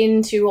much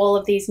into all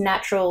of these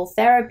natural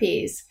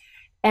therapies.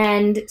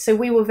 And so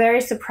we were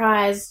very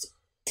surprised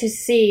to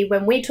see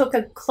when we took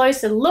a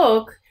closer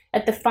look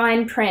at the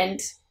fine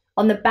print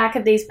on the back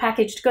of these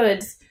packaged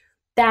goods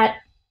that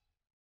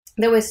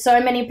there were so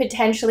many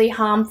potentially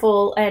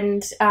harmful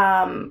and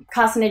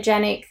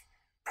carcinogenic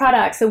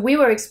products that we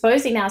were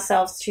exposing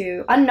ourselves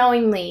to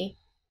unknowingly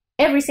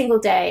every single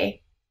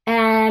day.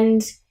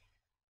 And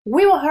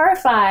we were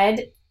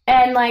horrified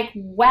and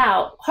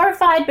wow,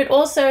 horrified, but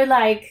also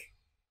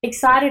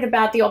excited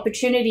about the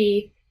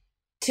opportunity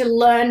to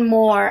learn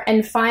more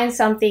and find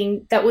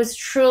something that was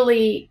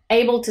truly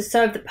able to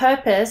serve the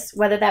purpose,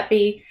 whether that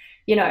be,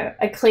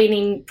 a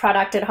cleaning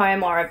product at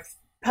home or a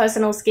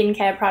personal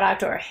skincare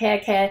product or a hair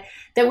care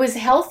that was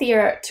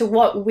healthier to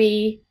what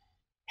we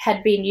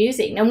had been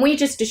using. And we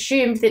just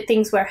assumed that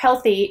things were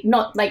healthy,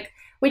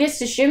 we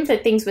just assumed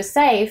that things were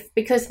safe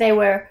because they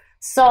were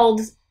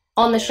sold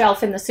on the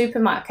shelf in the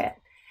supermarket.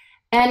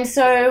 And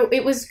so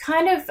it was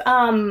kind of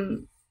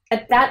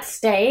at that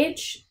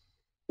stage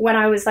when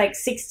I was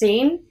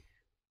 16,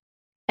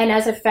 and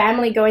as a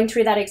family going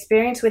through that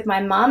experience with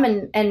my mum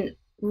and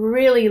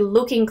really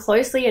looking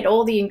closely at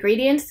all the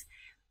ingredients,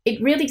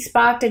 it really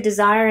sparked a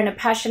desire and a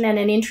passion and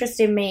an interest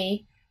in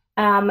me.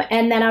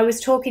 And then I was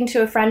talking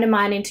to a friend of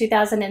mine in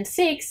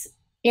 2006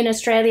 in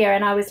Australia,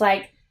 and I was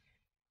like,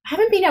 I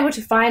haven't been able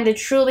to find a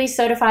truly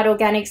certified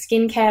organic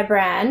skincare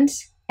brand,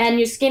 and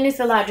your skin is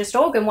the largest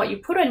organ. What you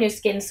put on your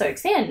skin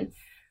soaks in.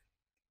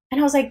 And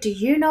I was like, do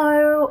you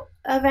know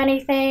of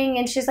anything?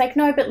 And she's like,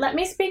 no, but let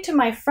me speak to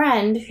my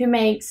friend who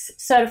makes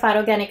certified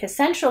organic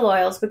essential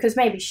oils because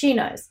maybe she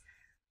knows.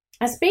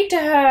 I speak to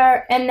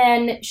her, and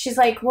then she's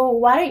like, well,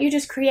 why don't you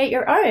just create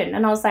your own?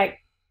 And I was like,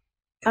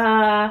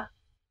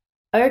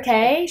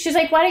 okay. She's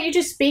like, why don't you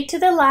just speak to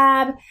the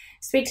lab,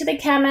 speak to the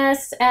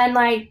chemist, and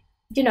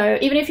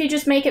even if you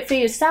just make it for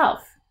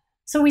yourself.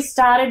 So we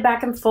started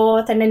back and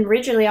forth, and then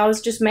originally I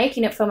was just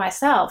making it for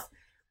myself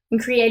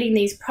and creating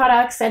these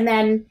products. And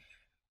then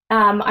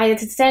I had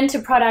sent a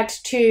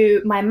product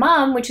to my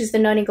mum, which is the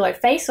Noni Glow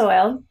face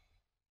oil.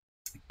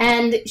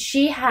 And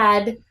she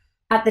had,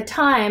 at the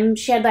time,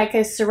 she had a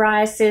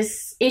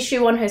psoriasis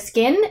issue on her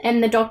skin,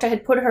 and the doctor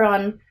had put her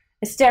on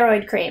a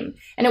steroid cream.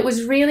 And it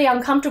was really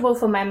uncomfortable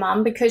for my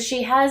mum because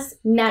she has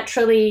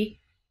naturally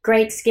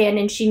great skin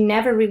and she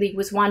never really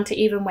was one to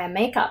even wear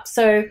makeup.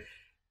 So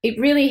it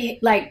really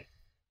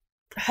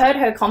hurt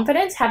her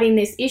confidence having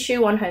this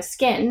issue on her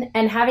skin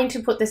and having to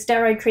put the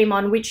steroid cream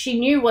on, which she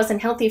knew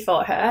wasn't healthy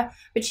for her,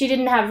 but she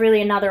didn't have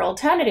really another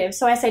alternative.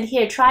 So I said,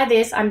 here, try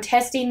this. I'm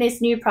testing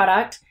this new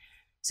product.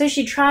 So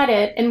she tried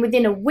it, and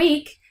within a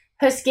week,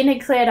 her skin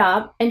had cleared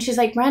up, and she's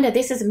like, Miranda,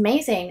 this is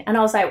amazing. And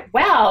I was like,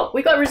 wow,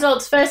 we got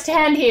results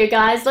firsthand here,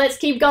 guys. Let's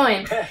keep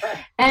going.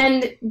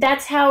 And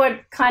that's how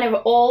it kind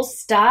of all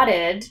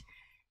started.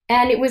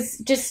 And it was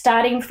just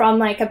starting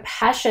from a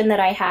passion that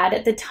I had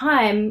at the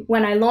time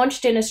when I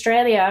launched in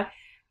Australia.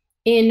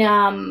 We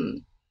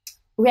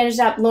ended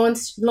up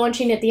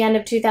launching at the end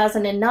of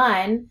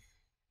 2009,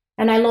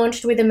 and I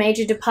launched with a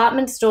major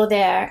department store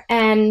there.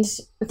 And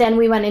then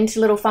we went into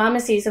little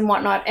pharmacies and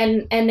whatnot.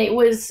 And it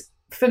was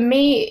for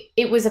me,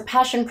 it was a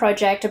passion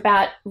project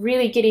about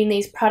really getting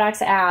these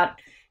products out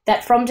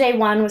that from day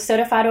one were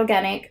certified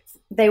organic.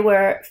 They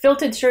were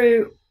filtered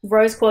through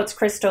rose quartz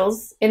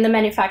crystals in the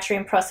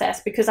manufacturing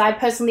process because I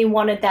personally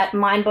wanted that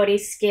mind, body,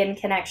 skin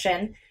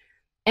connection.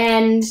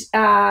 And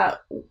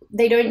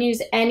they don't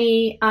use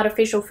any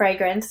artificial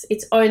fragrance.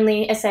 It's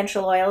only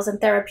essential oils and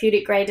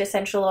therapeutic grade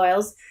essential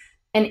oils.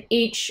 And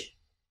each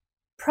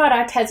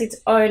product has its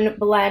own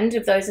blend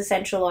of those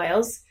essential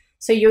oils.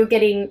 So you're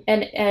getting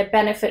a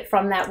benefit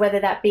from that, whether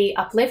that be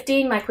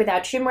uplifting, like with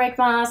our turmeric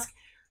mask,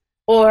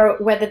 or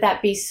whether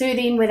that be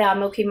soothing with our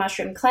milky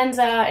mushroom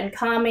cleanser and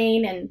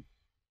calming.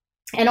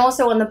 And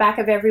also on the back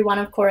of every one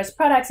of Kerr's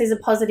products is a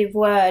positive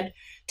word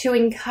to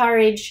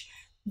encourage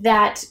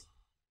that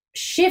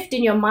shift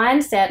in your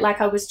mindset,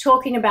 like I was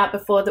talking about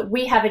before, that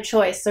we have a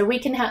choice. So we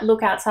can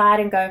look outside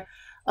and go,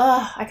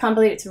 oh, I can't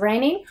believe it's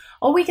raining.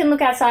 Or we can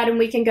look outside and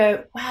we can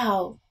go,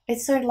 wow,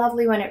 it's so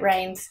lovely when it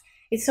rains.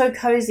 It's so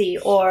cozy.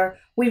 Or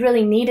we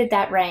really needed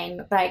that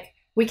rain. Like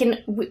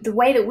the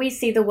way that we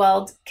see the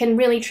world can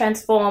really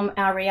transform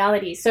our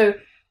reality. So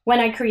when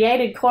I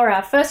created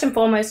Kerr, first and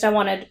foremost, I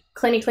wanted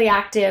clinically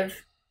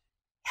active,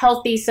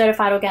 healthy,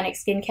 certified organic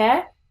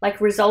skincare, like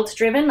results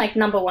driven, like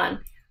number one.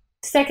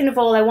 Second of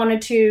all, I wanted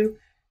to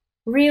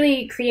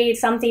really create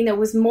something that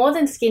was more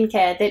than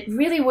skincare, that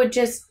really would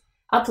just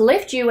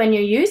uplift you when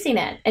you're using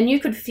it. And you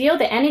could feel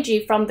the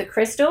energy from the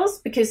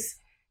crystals because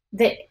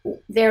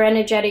they're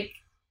energetic,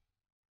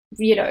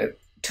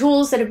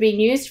 tools that have been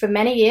used for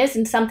many years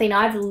and something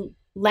I've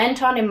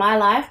lent on in my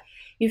life.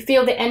 You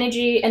feel the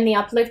energy and the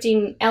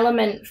uplifting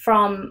element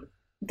from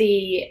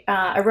the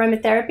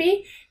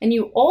aromatherapy. And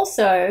you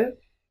also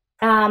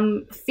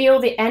feel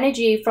the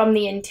energy from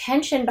the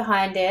intention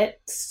behind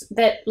it,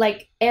 that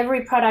like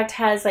every product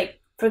has, like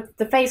for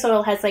the face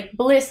oil has like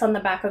bliss on the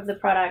back of the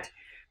product.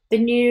 The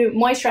new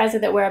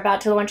moisturizer that we're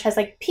about to launch has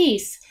like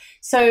peace.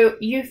 So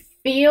you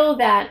feel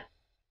that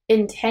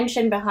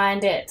intention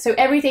behind it. So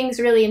everything's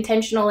really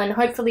intentional and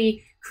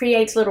hopefully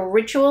creates little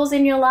rituals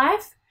in your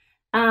life,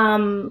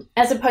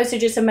 as opposed to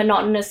just a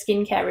monotonous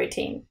skincare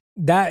routine.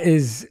 That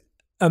is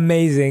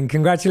amazing.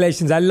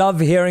 Congratulations. I love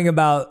hearing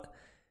about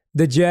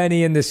the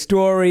journey and the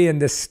story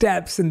and the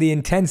steps and the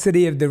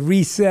intensity of the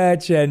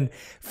research and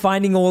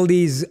finding all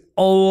these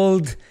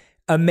old,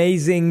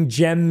 amazing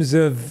gems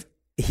of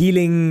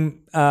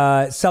healing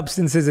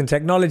substances and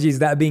technologies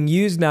that are being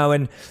used now.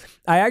 And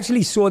I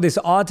actually saw this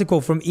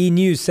article from E!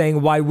 News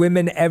saying why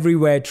women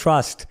everywhere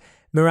trust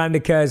Miranda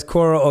Kerr's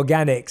Kerr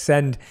Organics.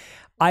 And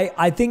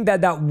I think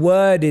that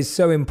word is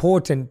so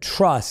important,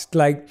 trust.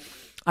 Like,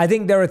 I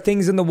think there are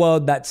things in the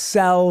world that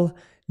sell.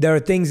 There are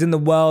things in the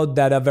world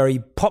that are very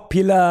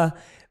popular,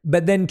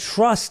 but then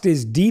trust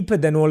is deeper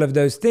than all of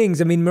those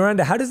things. I mean,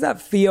 Miranda, how does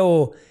that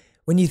feel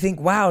when you think,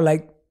 wow,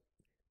 like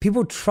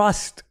people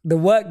trust the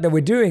work that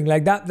we're doing?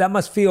 Like that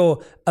must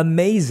feel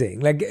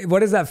amazing. Like, what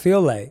does that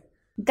feel like?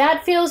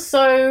 That feels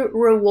so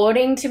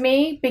rewarding to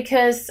me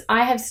because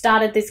I have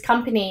started this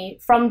company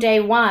from day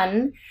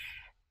one,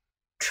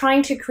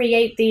 trying to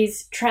create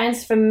these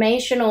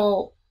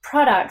transformational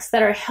products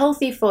that are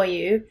healthy for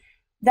you,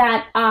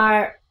 that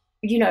are,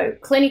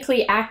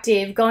 clinically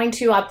active, going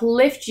to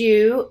uplift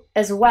you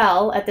as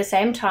well at the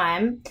same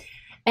time.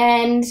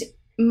 And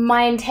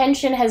my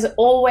intention has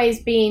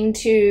always been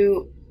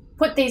to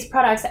put these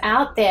products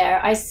out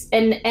there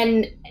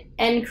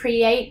and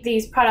create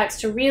these products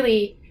to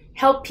really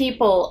help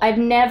people. I've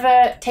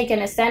never taken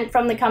a cent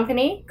from the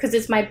company because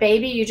it's my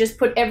baby. You just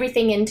put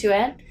everything into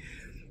it.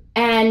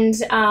 And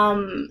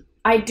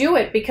I do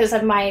it because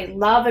of my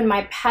love and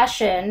my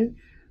passion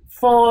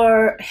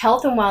for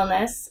health and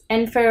wellness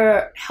and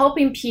for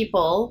helping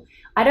people.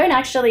 I don't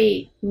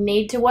actually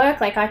need to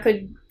work. Like I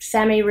could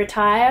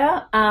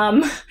semi-retire.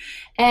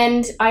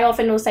 And I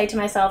often will say to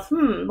myself,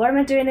 what am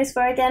I doing this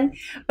for again?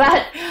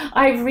 But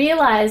I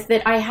realize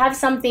that I have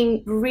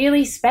something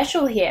really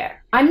special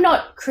here. I'm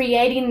not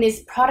creating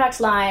this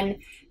product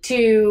line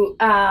to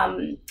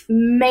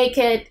make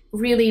it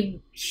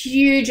really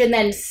huge and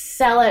then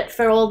sell it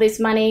for all this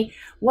money.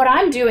 What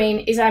I'm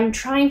doing is I'm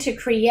trying to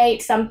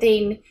create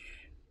something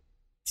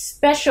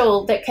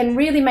special that can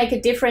really make a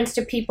difference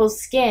to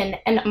people's skin.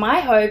 And my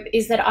hope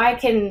is that I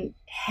can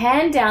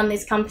hand down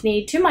this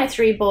company to my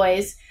 3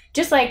 boys,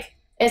 just like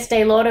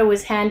Estee Lauder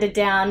was handed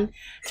down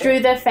through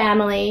their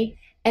family,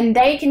 and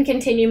they can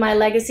continue my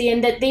legacy,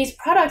 and that these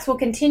products will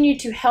continue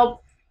to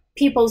help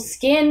people's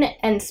skin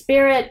and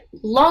spirit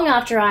long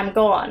after I'm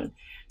gone.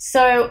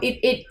 So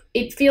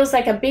it feels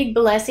like a big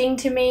blessing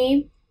to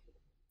me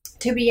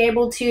to be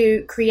able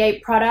to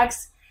create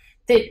products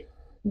that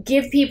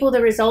give people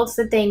the results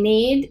that they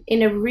need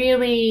in a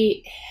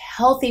really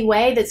healthy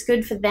way that's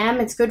good for them,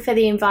 it's good for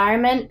the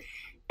environment,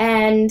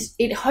 and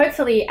it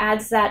hopefully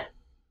adds that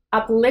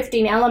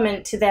uplifting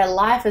element to their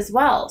life as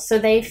well, so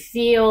they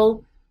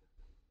feel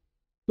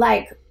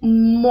like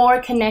more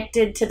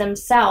connected to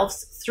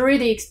themselves through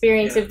the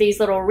experience of these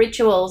little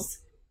rituals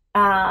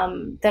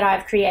that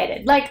I've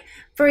created. Like,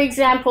 for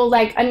example,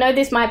 like I know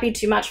this might be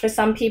too much for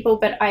some people,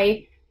 but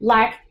I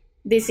like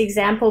this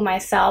example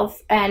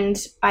myself, and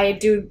I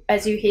do,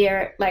 as you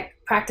hear, like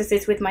practice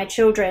this with my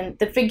children,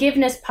 the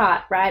forgiveness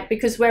part, right?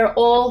 Because we're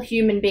all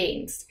human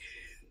beings.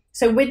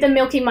 So with the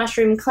Milky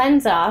Mushroom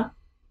Cleanser,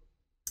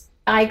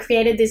 I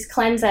created this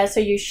cleanser. So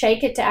you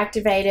shake it to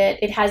activate it.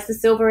 It has the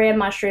silver ear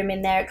mushroom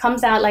in there. It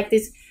comes out like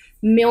this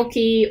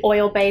milky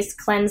oil-based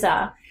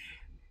cleanser.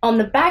 On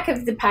the back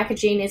of the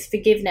packaging is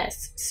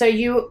forgiveness. So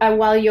you,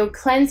 while you're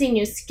cleansing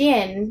your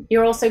skin,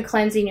 you're also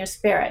cleansing your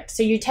spirit.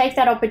 So you take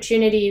that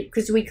opportunity,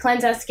 because we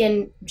cleanse our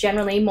skin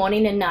generally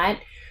morning and night.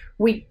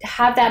 We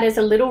have that as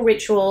a little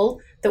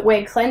ritual that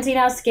we're cleansing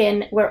our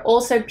skin. We're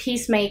also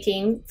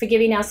peacemaking,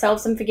 forgiving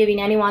ourselves and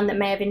forgiving anyone that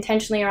may have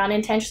intentionally or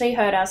unintentionally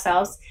hurt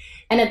ourselves.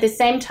 And at the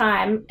same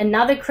time,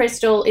 another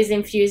crystal is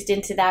infused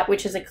into that,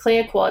 which is a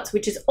clear quartz,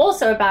 which is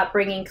also about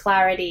bringing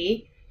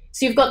clarity.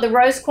 So you've got the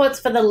rose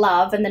quartz for the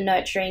love and the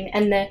nurturing,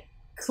 and the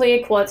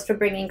clear quartz for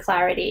bringing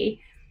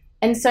clarity.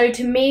 And so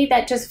to me,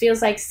 that just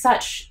feels like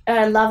such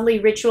a lovely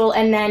ritual.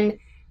 And then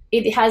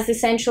it has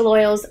essential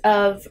oils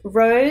of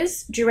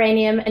rose,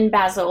 geranium, and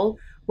basil,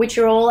 which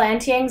are all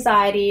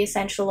anti-anxiety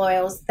essential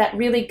oils that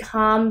really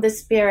calm the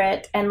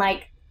spirit. And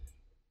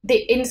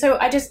so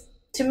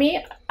to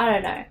me, I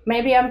don't know,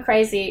 maybe I'm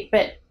crazy,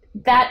 but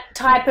that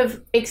type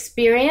of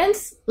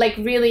experience like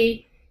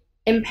really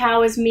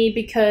empowers me,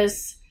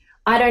 because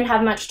I don't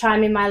have much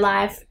time in my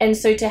life. And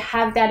so to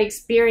have that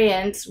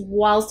experience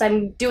whilst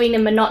I'm doing a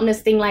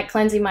monotonous thing like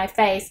cleansing my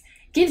face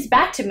gives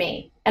back to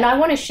me. And I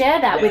want to share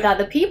that with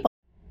other people.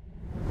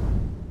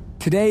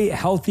 Today,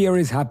 healthier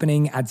is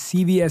happening at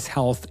CVS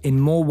Health in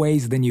more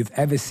ways than you've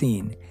ever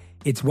seen.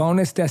 It's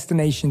wellness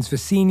destinations for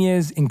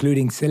seniors,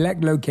 including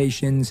select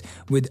locations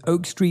with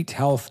Oak Street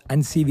Health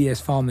and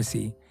CVS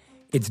Pharmacy.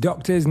 It's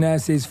doctors,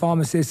 nurses,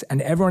 pharmacists,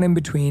 and everyone in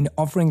between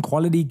offering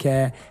quality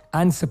care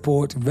and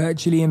support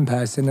virtually, in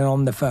person, and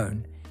on the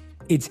phone.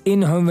 It's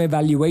in-home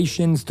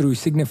evaluations through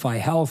Signify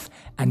Health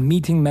and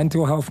meeting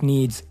mental health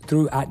needs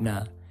through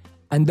Aetna.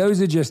 And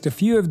those are just a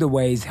few of the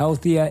ways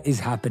healthier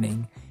is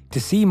happening. To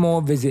see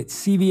more, visit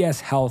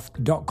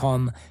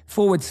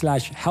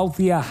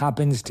cvshealth.com/healthier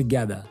happens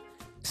together.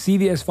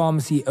 CVS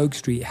Pharmacy, Oak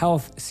Street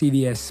Health,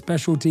 CVS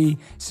Specialty,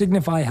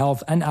 Signify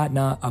Health, and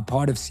Aetna are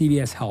part of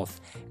CVS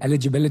Health.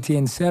 Eligibility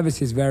and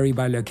services vary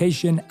by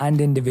location and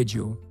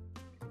individual.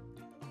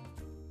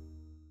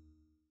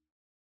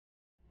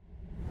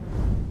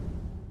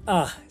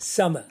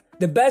 Summer.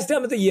 The best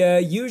time of the year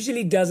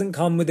usually doesn't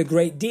come with a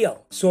great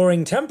deal.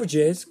 Soaring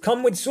temperatures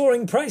come with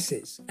soaring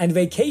prices, and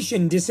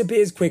vacation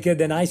disappears quicker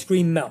than ice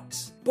cream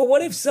melts. But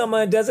what if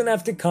summer doesn't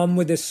have to come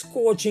with a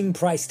scorching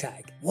price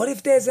tag? What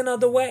if there's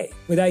another way?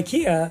 With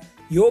IKEA,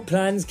 your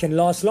plans can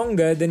last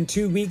longer than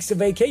 2 weeks of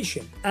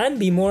vacation and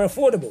be more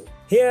affordable.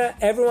 Here,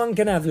 everyone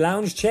can have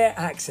lounge chair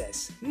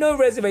access, no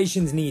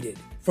reservations needed.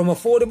 From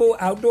affordable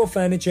outdoor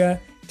furniture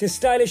to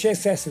stylish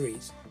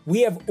accessories,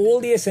 we have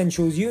all the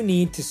essentials you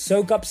need to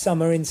soak up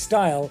summer in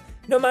style,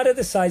 no matter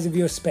the size of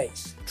your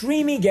space.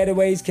 Dreamy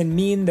getaways can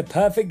mean the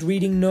perfect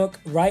reading nook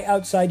right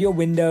outside your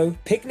window,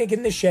 picnic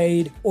in the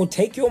shade, or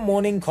take your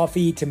morning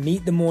coffee to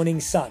meet the morning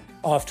sun.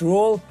 After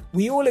all,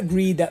 we all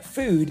agree that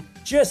food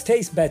just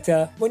tastes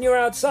better when you're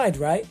outside,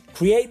 right?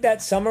 Create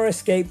that summer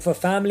escape for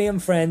family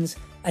and friends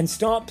and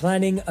start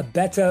planning a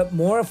better,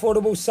 more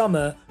affordable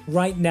summer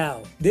right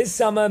now. This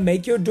summer,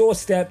 make your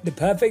doorstep the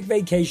perfect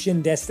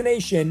vacation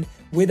destination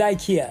with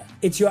IKEA.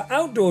 It's your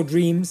outdoor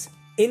dreams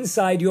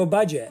inside your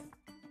budget.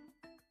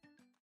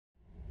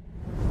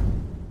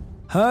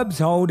 Herbs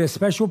hold a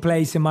special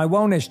place in my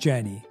wellness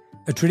journey,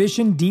 a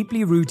tradition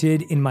deeply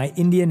rooted in my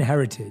Indian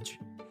heritage.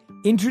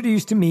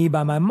 Introduced to me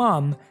by my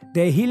mom,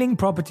 their healing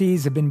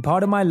properties have been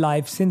part of my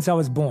life since I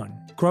was born.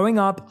 Growing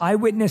up, I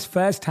witnessed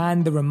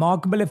firsthand the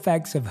remarkable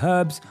effects of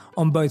herbs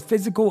on both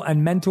physical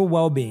and mental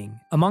well-being.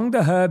 Among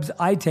the herbs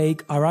I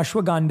take are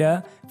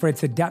ashwagandha for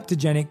its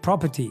adaptogenic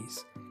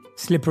properties,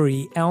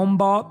 slippery elm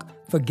bark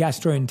for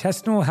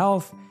gastrointestinal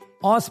health.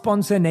 Our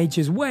sponsor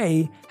Nature's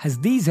Way has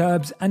these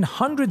herbs and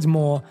hundreds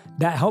more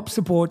that help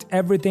support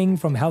everything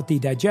from healthy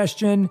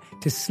digestion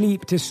to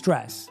sleep to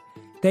stress.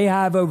 They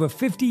have over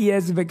 50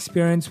 years of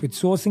experience with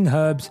sourcing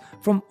herbs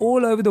from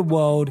all over the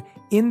world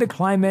in the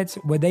climates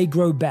where they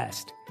grow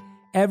best.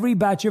 Every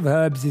batch of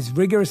herbs is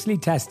rigorously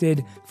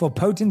tested for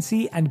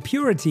potency and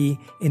purity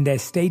in their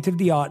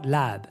state-of-the-art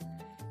lab.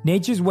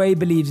 Nature's Way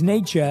believes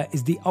nature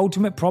is the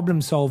ultimate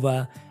problem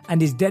solver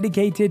and is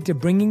dedicated to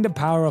bringing the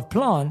power of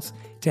plants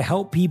to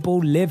help people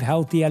live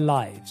healthier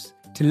lives.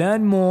 To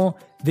learn more,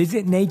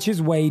 visit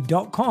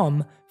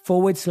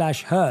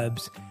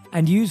naturesway.com/herbs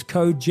and use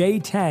code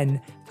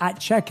J10 at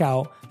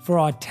checkout for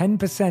our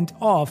 10%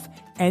 off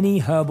any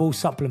herbal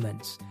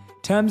supplements.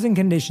 Terms and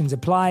conditions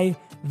apply,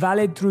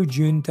 valid through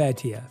June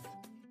 30th.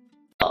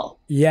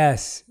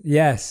 Yes.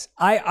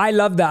 I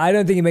love that. I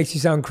don't think it makes you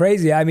sound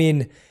crazy. I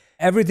mean,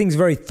 everything's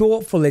very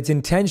thoughtful, it's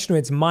intentional,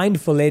 it's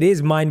mindful, it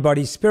is mind,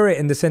 body, spirit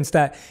in the sense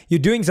that you're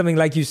doing something,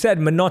 like you said,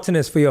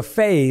 monotonous for your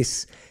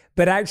face,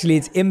 but actually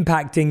it's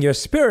impacting your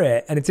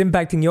spirit and it's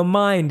impacting your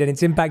mind and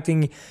it's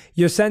impacting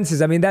your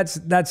senses. I mean, that's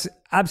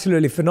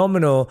absolutely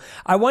phenomenal.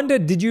 I wonder,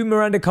 did you,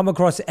 Miranda, come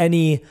across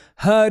any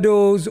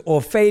hurdles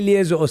or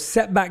failures or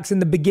setbacks in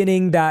the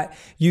beginning that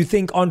you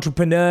think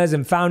entrepreneurs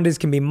and founders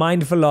can be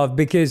mindful of?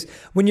 Because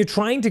when you're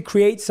trying to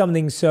create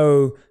something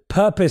so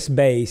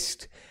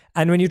purpose-based,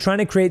 and when you're trying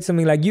to create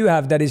something like you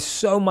have that is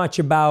so much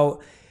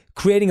about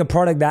creating a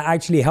product that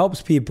actually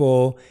helps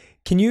people,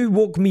 can you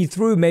walk me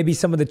through maybe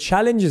some of the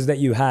challenges that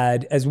you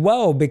had as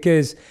well?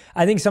 Because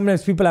I think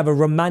sometimes people have a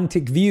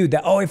romantic view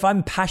that, oh, if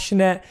I'm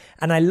passionate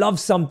and I love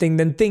something,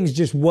 then things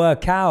just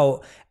work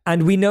out.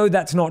 And we know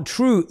that's not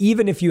true,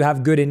 even if you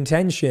have good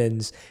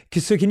intentions.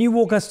 So can you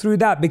walk us through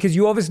that? Because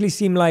you obviously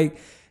seem like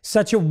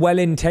such a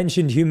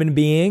well-intentioned human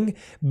being,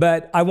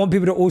 but I want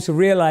people to also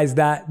realize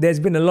that there's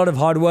been a lot of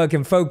hard work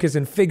and focus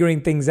and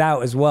figuring things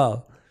out as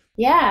well.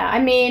 Yeah, I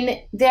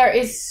mean, there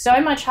is so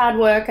much hard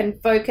work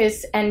and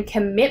focus and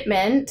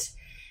commitment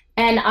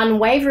and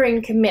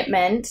unwavering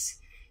commitment,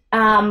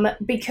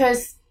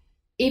 because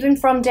even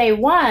from day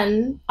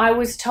one, I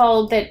was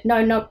told that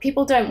no,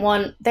 people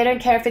they don't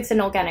care if it's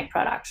an organic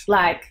product.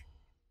 Like,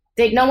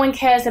 no one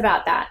cares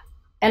about that.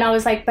 And I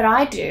was like, but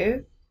I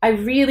do. I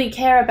really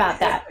care about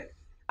that.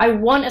 I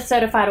want a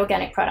certified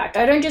organic product.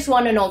 I don't just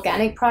want an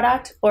organic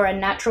product or a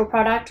natural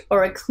product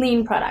or a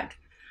clean product.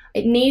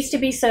 It needs to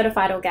be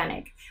certified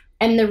organic.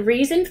 And the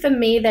reason for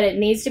me that it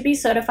needs to be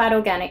certified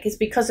organic is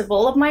because of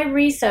all of my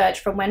research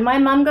from when my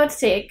mom got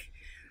sick.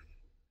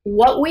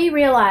 What we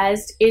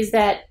realized is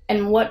that,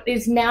 and what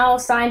is now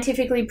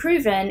scientifically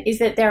proven, is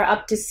that there are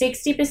up to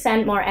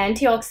 60% more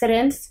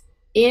antioxidants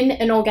in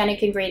an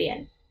organic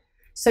ingredient.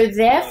 So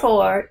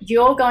therefore,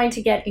 you're going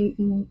to get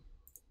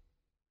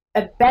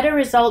a better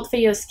result for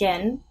your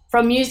skin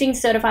from using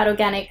certified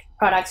organic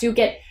products. You'll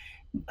get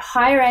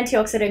higher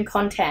antioxidant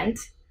content.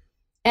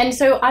 And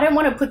so I don't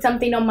want to put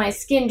something on my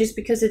skin just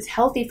because it's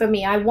healthy for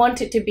me. I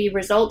want it to be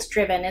results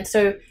driven. And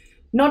so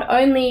not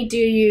only do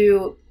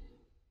you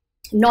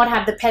not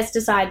have the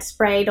pesticides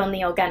sprayed on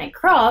the organic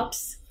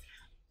crops,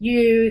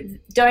 you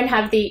don't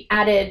have the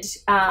added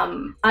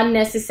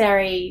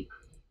unnecessary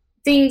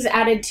things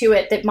added to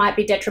it that might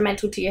be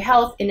detrimental to your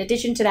health. In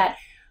addition to that,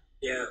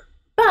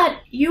 but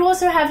you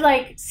also have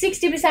like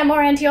 60%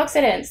 more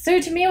antioxidants. So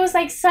to me, it was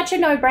like such a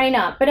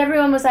no-brainer. But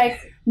everyone was like,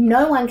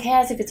 no one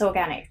cares if it's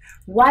organic.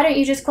 Why don't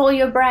you just call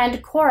your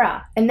brand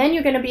Cora? And then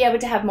you're going to be able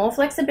to have more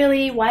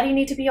flexibility. Why do you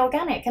need to be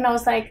organic? And I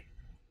was like,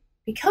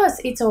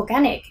 because it's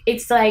organic.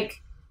 It's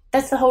like,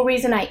 that's the whole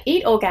reason I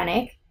eat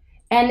organic.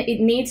 And it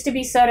needs to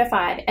be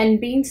certified.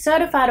 And being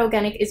certified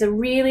organic is a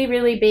really,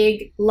 really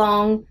big,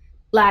 long,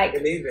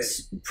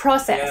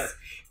 process. Yeah.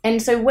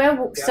 And so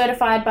we're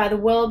certified by the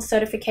world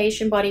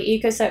certification body,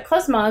 EcoCert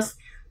Cosmos,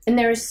 and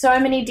there are so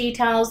many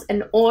details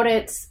and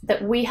audits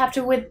that we have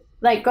to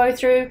go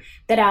through,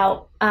 that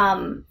our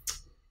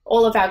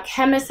all of our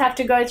chemists have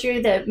to go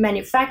through, the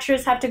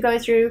manufacturers have to go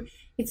through.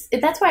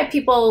 That's why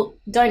people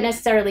don't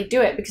necessarily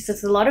do it, because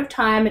it's a lot of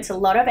time, it's a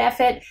lot of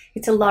effort,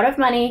 it's a lot of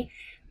money.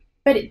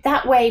 But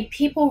that way,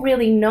 people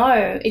really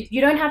know.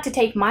 You don't have to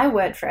take my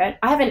word for it.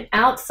 I have an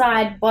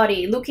outside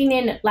body looking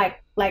in like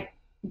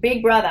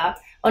Big Brother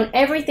on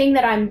everything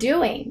that I'm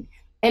doing,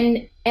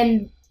 and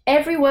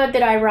every word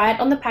that I write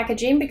on the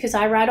packaging, because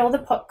I write all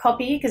the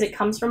copy because it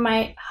comes from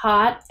my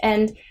heart,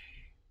 and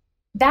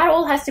that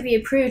all has to be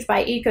approved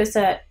by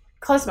EcoCert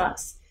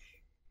Cosmos.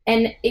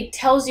 And it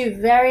tells you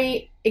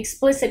very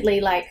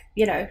explicitly,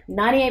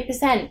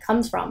 98%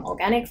 comes from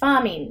organic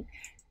farming,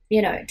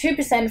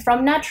 2%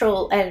 from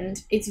natural,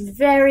 and it's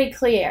very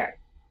clear,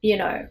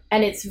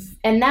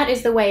 and that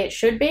is the way it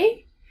should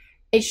be.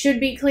 It should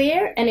be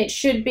clear, and it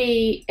should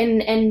be,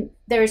 and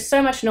there is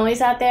so much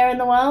noise out there in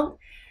the world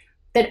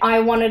that I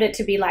wanted it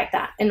to be like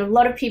that. And a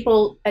lot of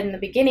people in the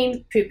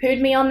beginning poo-pooed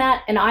me on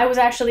that, and I was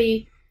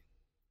actually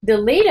the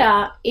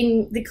leader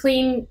in the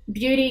clean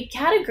beauty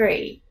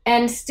category.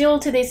 And still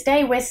to this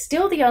day, we're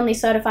still the only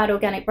certified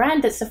organic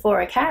brand that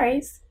Sephora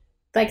carries,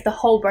 like the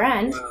whole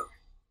brand.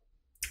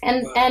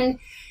 Wow.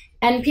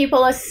 And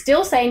people are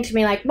still saying to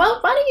me, like, well,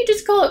 why don't you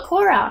just call it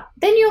Cora?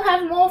 Then you'll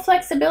have more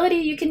flexibility.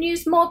 You can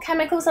use more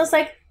chemicals. I was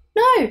like,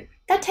 no,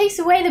 that takes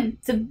away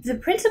the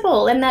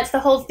principle. And that's the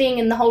whole thing,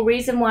 and the whole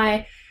reason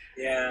why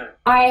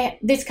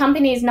this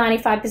company is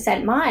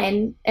 95%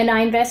 mine. And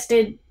I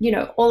invested,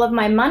 all of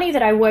my money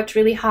that I worked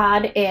really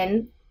hard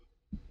in,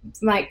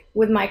 like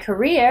with my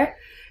career,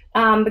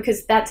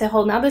 because that's a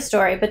whole nother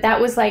story. But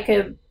that was like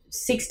a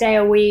 6 day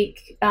a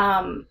week,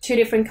 2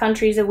 different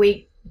countries a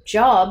week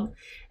job.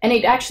 And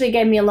it actually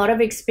gave me a lot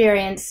of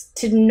experience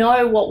to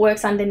know what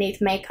works underneath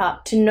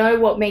makeup, to know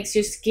what makes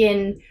your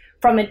skin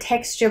from a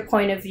texture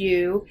point of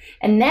view.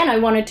 And then I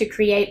wanted to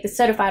create the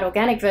certified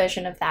organic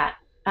version of that,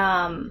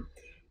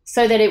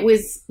 so that it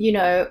was,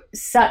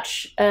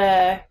 such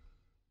a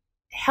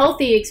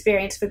healthy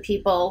experience for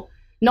people,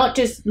 not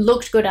just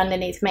looked good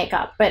underneath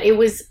makeup, but it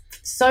was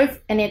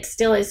and it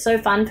still is so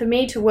fun for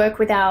me to work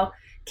with our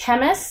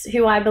chemists,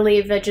 who I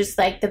believe are just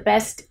like the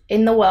best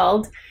in the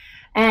world.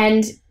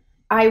 And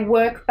I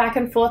work back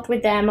and forth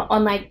with them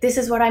on like, this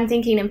is what I'm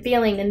thinking and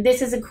feeling, and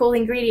this is a cool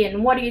ingredient,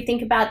 and what do you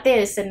think about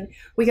this? And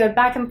we go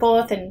back and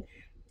forth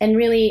and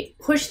really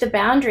push the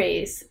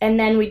boundaries. And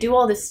then we do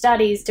all the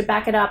studies to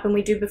back it up, and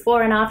we do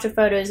before and after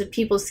photos of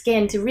people's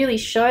skin to really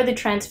show the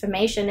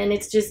transformation. And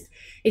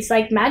it's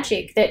like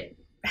magic that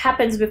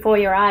happens before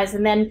your eyes.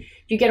 And then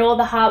you get all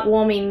the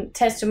heartwarming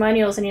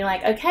testimonials, and you're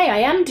like, okay, I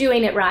am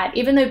doing it right.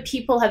 Even though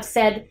people have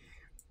said,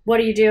 what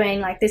are you doing?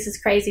 Like, this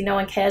is crazy. No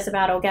one cares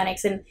about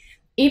organics. And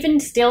even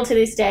still to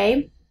this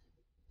day,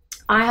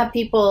 I have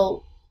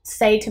people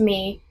say to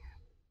me,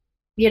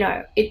 you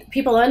know,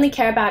 people only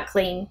care about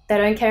clean. They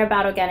don't care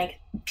about organic.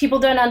 People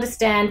don't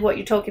understand what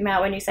you're talking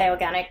about when you say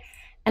organic.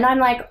 And I'm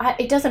like,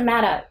 it doesn't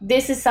matter.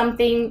 This is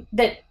something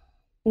that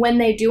when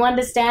they do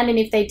understand, and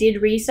if they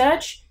did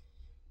research,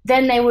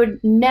 then they would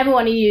never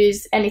want to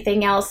use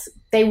anything else.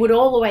 They would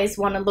always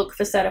want to look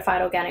for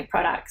certified organic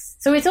products.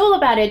 So it's all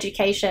about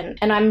education.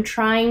 And I'm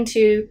trying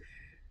to,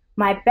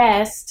 my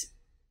best,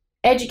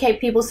 educate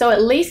people so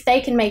at least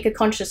they can make a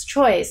conscious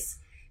choice,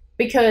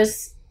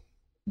 because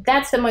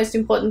that's the most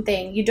important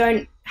thing. You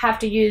don't have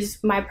to use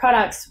my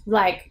products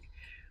like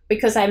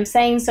because I'm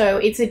saying so.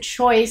 It's a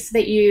choice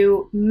that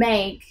you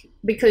make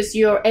because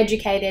you're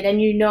educated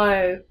and you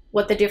know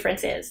what the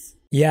difference is.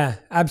 Yeah,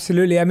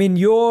 absolutely. I mean,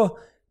 your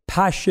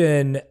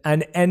passion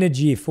and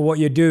energy for what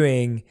you're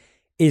doing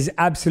is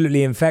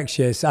absolutely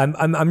infectious.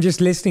 I'm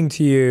just listening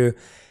to you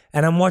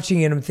and I'm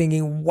watching it and I'm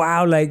thinking,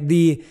 wow, like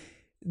the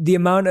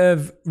amount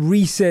of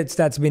research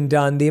that's been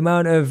done, the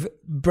amount of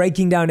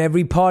breaking down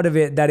every part of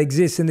it that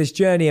exists in this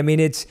journey. I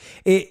mean,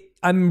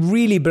 I'm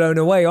really blown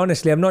away,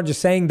 honestly. I'm not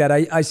just saying that.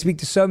 I speak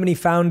to so many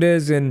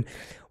founders and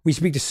we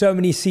speak to so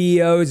many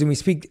CEOs and we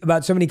speak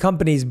about so many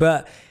companies,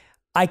 but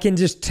I can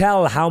just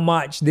tell how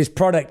much this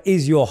product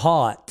is your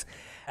heart.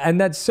 And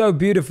that's so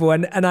beautiful.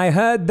 And I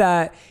heard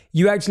that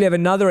you actually have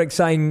another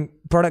exciting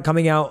product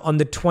coming out on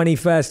the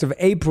 21st of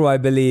April, I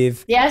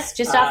believe. Yes,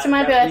 just after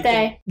my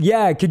birthday.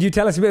 Yeah, could you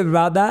tell us a bit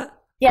about that?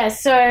 Yeah,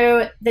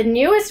 so the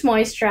newest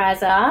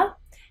moisturizer,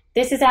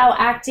 this is our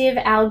active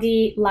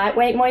algae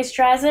lightweight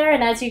moisturizer.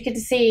 And as you can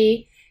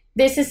see,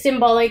 this is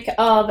symbolic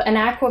of an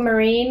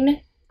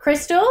aquamarine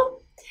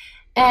crystal.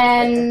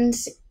 And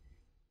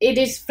it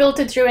is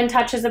filtered through and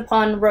touches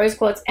upon rose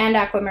quartz and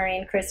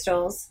aquamarine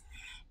crystals.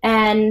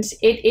 And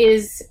it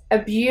is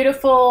a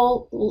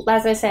beautiful,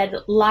 as I said,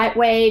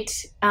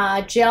 lightweight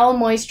gel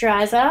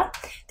moisturizer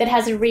that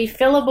has a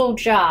refillable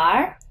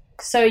jar.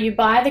 So you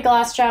buy the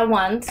glass jar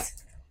once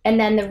and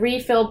then the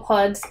refill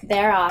pods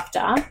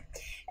thereafter.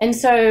 And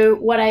so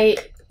what I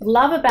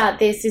love about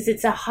this is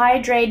it's a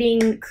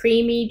hydrating,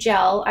 creamy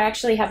gel. I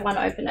actually have one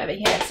open over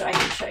here so I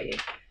can show you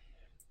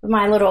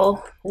my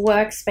little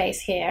workspace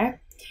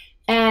here.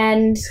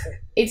 And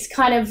it's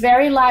kind of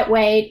very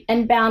lightweight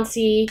and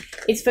bouncy.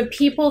 It's for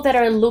people that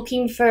are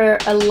looking for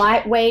a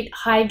lightweight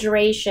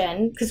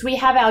hydration, because we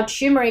have our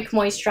turmeric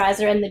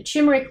moisturizer, and the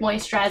turmeric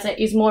moisturizer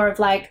is more of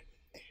like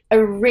a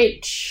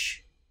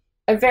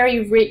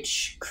very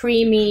rich,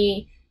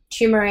 creamy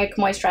turmeric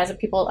moisturizer.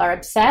 People are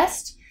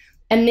obsessed.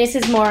 And this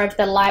is more of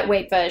the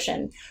lightweight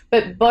version.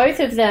 But both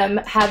of them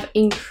have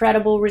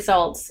incredible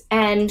results.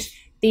 And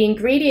the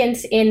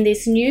ingredients in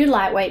this new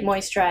lightweight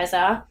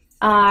moisturizer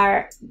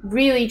are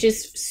really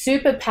just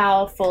super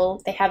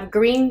powerful. They have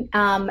green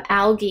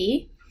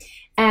algae,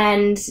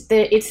 and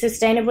it's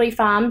sustainably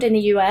farmed in the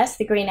US,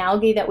 the green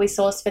algae that we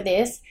source for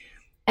this.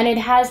 And it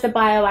has the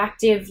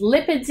bioactive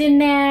lipids in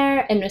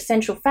there and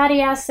essential fatty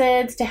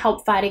acids to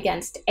help fight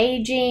against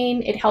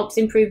aging. It helps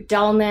improve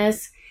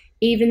dullness,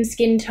 even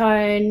skin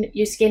tone.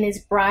 Your skin is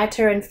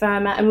brighter and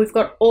firmer. And we've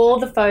got all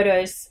the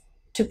photos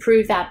to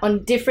prove that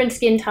on different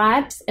skin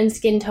types and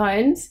skin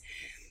tones.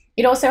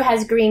 It also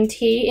has green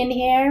tea in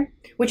here,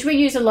 which we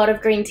use a lot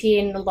of green tea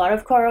in a lot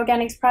of Core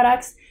Organics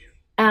products.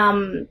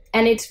 And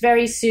it's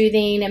very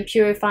soothing and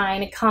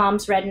purifying. It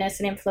calms redness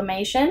and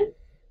inflammation.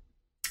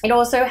 It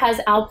also has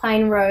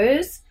alpine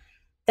rose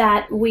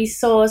that we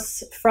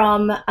source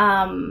from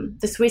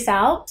the Swiss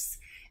Alps.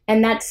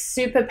 And that's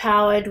super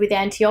powered with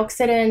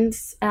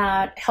antioxidants,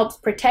 helps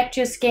protect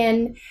your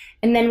skin.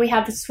 And then we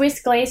have the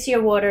Swiss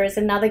glacier water as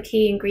another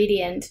key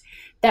ingredient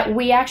that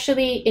we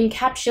actually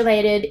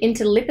encapsulated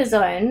into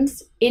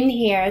liposomes in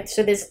here.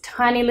 So there's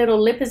tiny little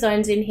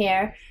liposomes in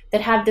here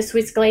that have the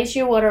Swiss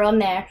glacier water on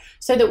there,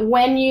 so that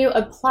when you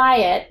apply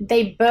it,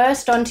 they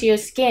burst onto your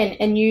skin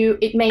and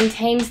it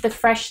maintains the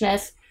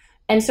freshness.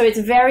 And so it's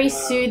very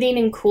soothing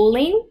and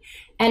cooling,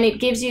 and it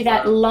gives you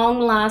that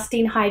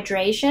long-lasting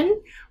hydration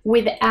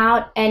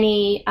without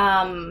any,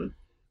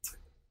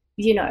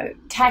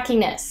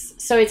 tackiness.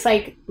 So it's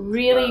like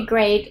really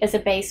great as a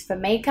base for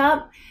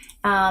makeup.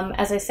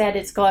 As I said,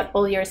 it's got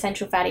all your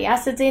essential fatty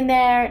acids in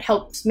there. It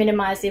helps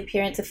minimize the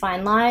appearance of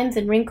fine lines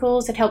and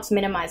wrinkles. It helps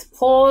minimize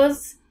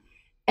pores.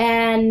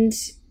 And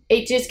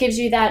it just gives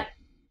you that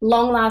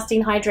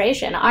long-lasting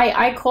hydration.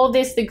 I call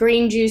this the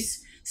green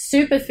juice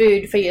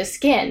superfood for your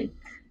skin,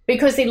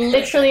 because it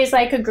literally is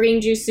like a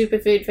green juice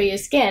superfood for your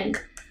skin.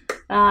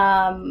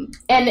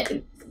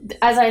 And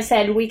as I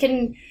said,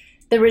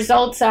 the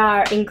results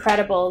are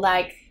incredible.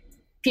 Like,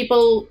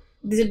 people,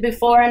 the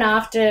before and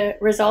after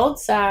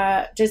results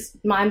are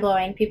just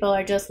mind-blowing. People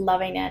are just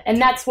loving it.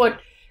 And that's what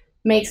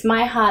makes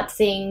my heart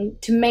sing,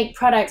 to make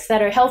products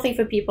that are healthy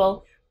for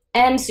people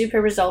and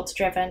super results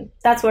driven.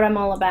 That's what I'm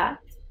all about.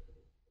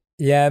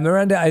 Yeah,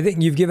 Miranda, I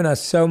think you've given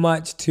us so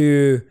much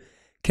to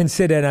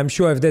consider. And I'm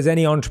sure if there's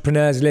any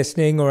entrepreneurs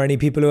listening or any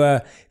people who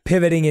are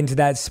pivoting into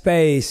that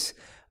space,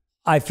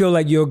 I feel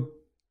like you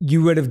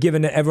would have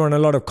given everyone a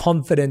lot of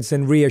confidence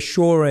and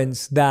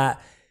reassurance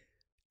that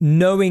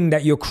knowing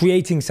that you're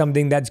creating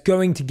something that's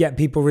going to get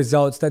people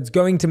results, that's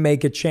going to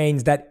make a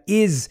change, that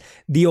is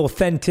the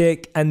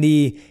authentic and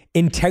the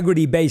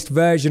integrity-based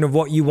version of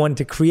what you want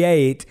to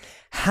create,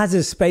 has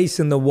a space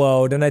in the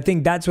world. And I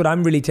think that's what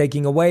I'm really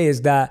taking away,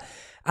 is that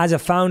as a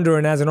founder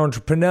and as an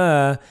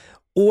entrepreneur,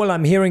 all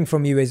I'm hearing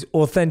from you is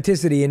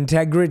authenticity,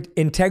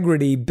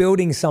 integrity,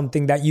 building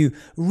something that you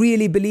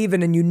really believe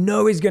in and you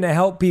know is going to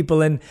help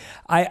people. And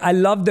I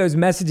love those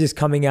messages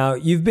coming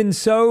out. You've been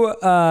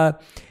so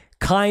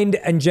kind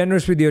and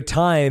generous with your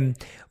time.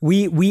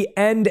 We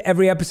end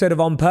every episode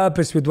of On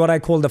Purpose with what I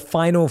call the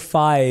final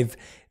five.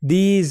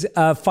 These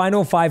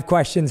final five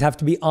questions have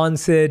to be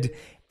answered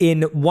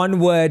in one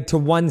word to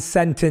one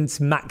sentence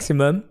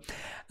maximum.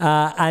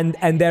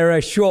 And they're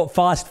a short,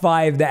 fast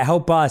five that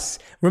help us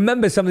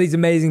remember some of these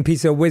amazing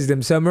pieces of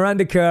wisdom. So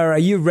Miranda Kerr, are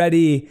you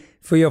ready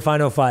for your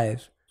final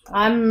five?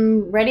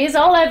 I'm ready as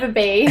I'll ever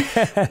be.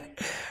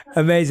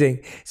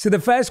 Amazing. So the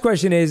first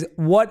question is,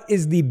 what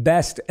is the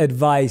best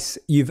advice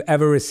you've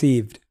ever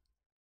received?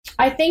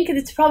 I think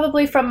it's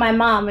probably from my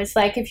mom. It's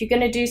like, if you're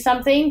going to do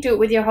something, do it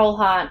with your whole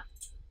heart.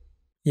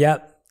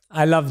 Yep.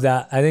 I love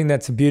that. I think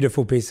that's a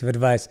beautiful piece of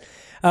advice.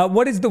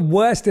 What is the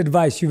worst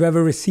advice you've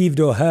ever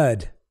received or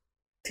heard?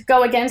 To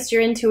go against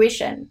your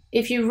intuition.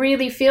 If you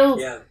really feel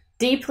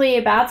deeply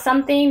about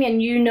something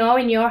and you know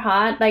in your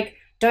heart, like,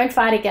 don't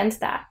fight against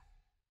that.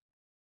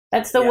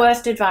 That's the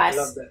worst advice. I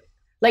love that.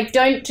 Like,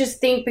 don't just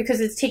think because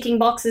it's ticking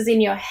boxes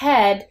in your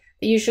head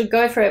that you should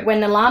go for it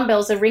when alarm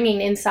bells are ringing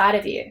inside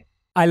of you.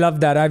 I love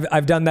that.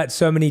 I've done that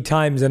so many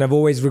times and I've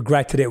always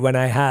regretted it when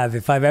I have.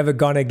 If I've ever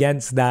gone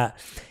against that,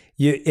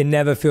 it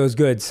never feels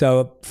good.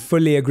 So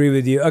fully agree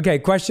with you. Okay,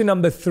 question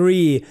number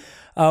 3.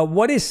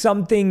 What is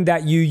something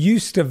that you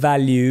used to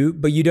value,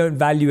 but you don't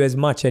value as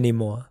much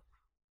anymore?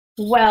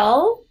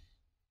 Well,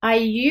 I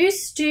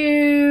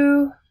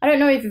don't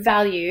know if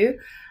value,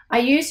 I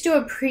used to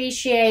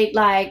appreciate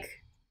like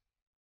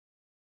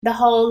the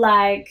whole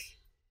like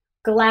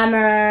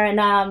glamour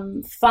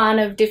and fun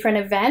of different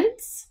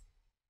events.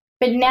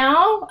 But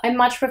now I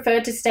much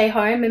prefer to stay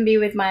home and be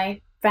with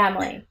my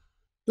family.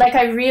 Like,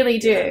 I really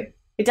do.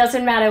 It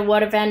doesn't matter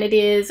what event it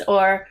is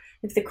or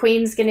if the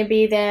Queen's going to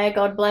be there,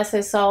 God bless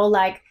her soul.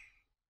 Like,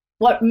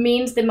 what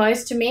means the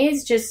most to me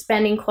is just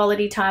spending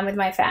quality time with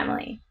my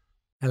family.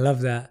 I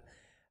love that.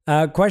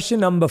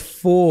 Question number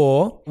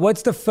 4.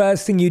 What's the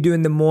first thing you do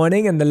in the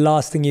morning and the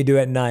last thing you do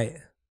at night?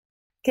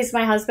 Kiss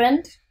my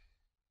husband.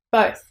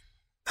 Both.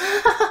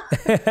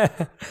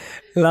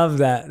 Love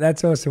that.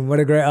 That's awesome. What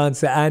a great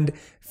answer. And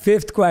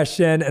 5th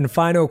question and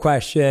final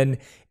question.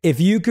 If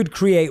you could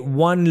create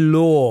one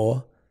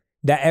law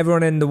that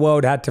everyone in the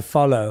world had to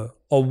follow,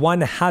 or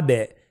one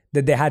habit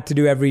that they had to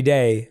do every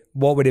day,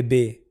 what would it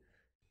be?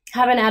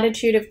 Have an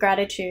attitude of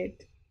gratitude.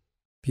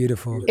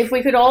 Beautiful. If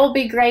we could all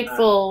be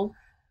grateful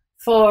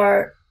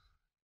for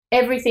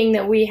everything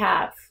that we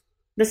have,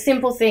 the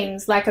simple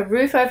things like a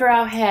roof over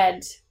our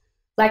head,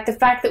 like the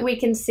fact that we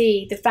can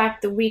see, the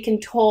fact that we can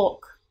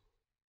talk,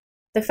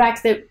 the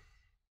fact that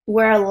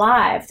we're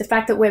alive, the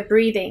fact that we're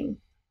breathing.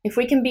 If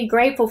we can be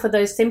grateful for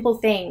those simple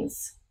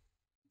things,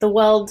 the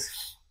world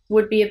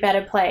would be a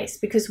better place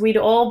because we'd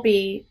all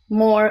be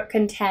more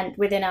content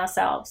within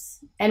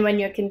ourselves. And when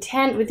you're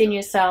content within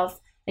yourself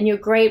and you're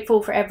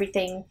grateful for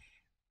everything,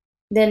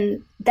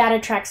 then that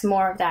attracts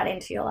more of that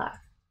into your life.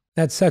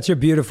 That's such a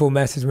beautiful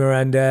message,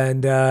 Miranda.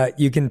 And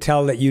you can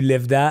tell that you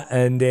live that,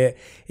 and it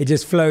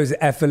just flows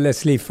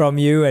effortlessly from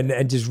you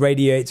and just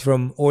radiates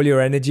from all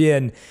your energy.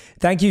 And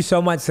thank you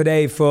so much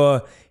today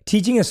for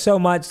teaching us so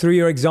much through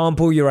your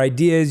example, your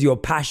ideas, your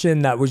passion.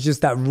 That was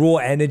just that raw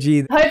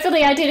energy.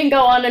 Hopefully I didn't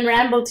go on and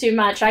ramble too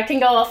much. I can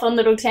go off on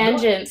little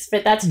tangents,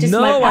 but that's just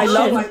my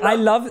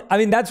passion. I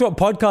mean, that's what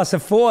podcasts are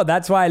for.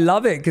 That's why I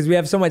love it, because we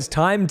have so much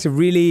time to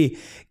really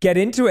get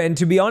into it. And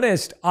to be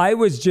honest, I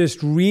was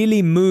just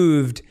really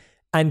moved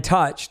and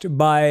touched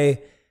by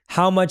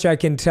how much I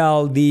can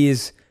tell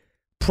these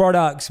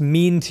products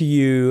mean to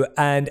you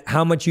and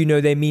how much you know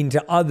they mean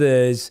to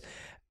others,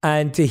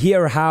 and to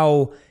hear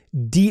how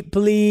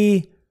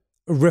deeply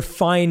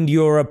refined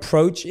your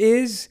approach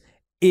is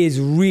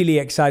really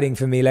exciting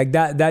for me. Like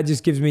that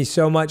just gives me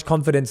so much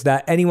confidence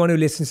that anyone who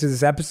listens to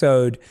this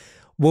episode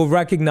will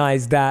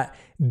recognize that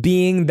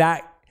being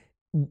that,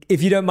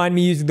 if you don't mind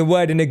me using the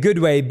word in a good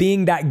way,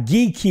 being that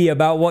geeky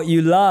about what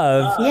you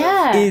love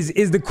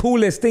is the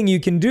coolest thing you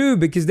can do,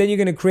 because then you're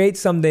going to create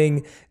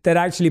something that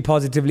actually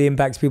positively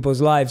impacts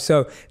people's lives.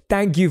 So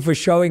thank you for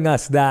showing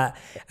us that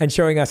and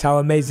showing us how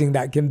amazing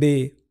that can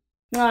be.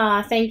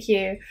 Thank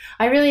you.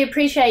 I really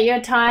appreciate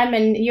your time,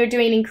 and you're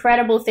doing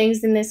incredible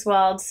things in this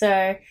world.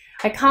 So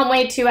I can't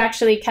wait to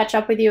actually catch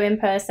up with you in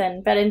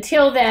person. But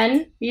until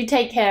then, you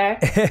take care.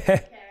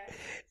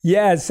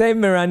 Yeah,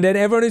 same, Miranda. And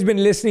everyone who's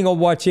been listening or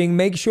watching,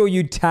 make sure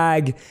you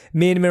tag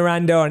me and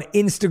Miranda on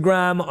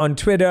Instagram, on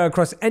Twitter,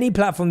 across any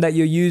platform that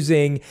you're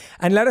using,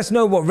 and let us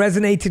know what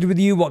resonated with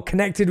you, what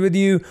connected with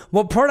you,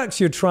 what products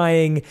you're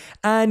trying,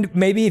 and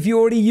maybe if you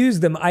already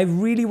use them. I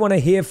really want to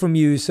hear from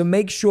you. So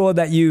make sure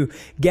that you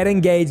get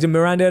engaged, and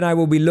Miranda and I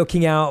will be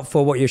looking out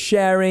for what you're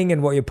sharing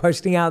and what you're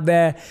posting out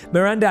there.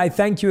 Miranda, I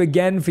thank you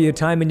again for your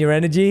time and your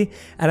energy.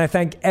 And I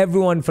thank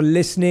everyone for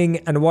listening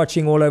and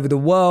watching all over the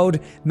world.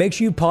 Make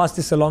sure you pass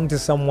this along to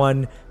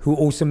someone who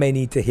also may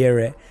need to hear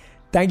it.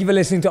 Thank you for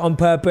listening to On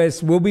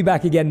Purpose. We'll be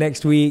back again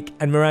next week.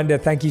 And Miranda,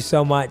 thank you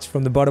so much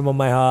from the bottom of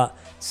my heart.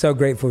 So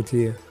grateful to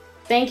you.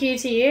 Thank you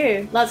to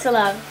you. Lots of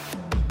love.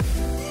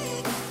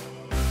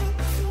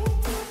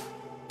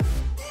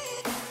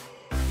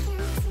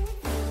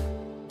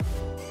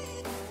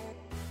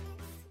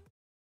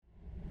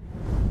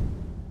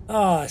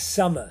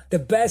 Summer. The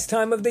best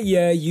time of the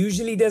year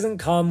usually doesn't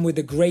come with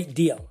a great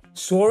deal.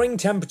 Soaring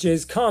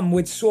temperatures come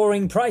with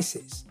soaring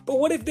prices. But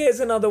what if there's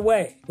another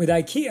way? With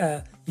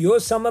IKEA, your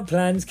summer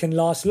plans can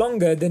last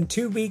longer than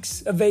 2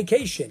 weeks of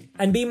vacation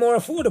and be more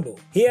affordable.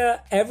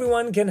 Here,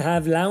 everyone can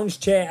have lounge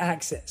chair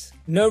access.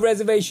 No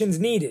reservations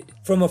needed.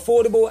 From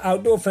affordable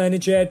outdoor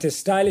furniture to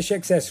stylish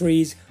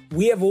accessories,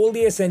 we have all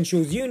the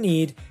essentials you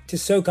need to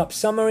soak up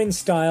summer in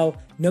style,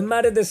 no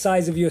matter the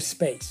size of your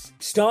space.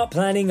 Start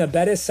planning a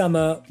better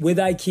summer with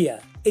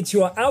IKEA. It's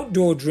your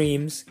outdoor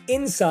dreams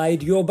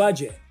inside your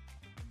budget.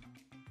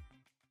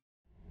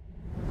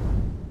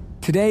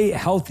 Today,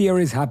 healthier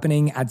is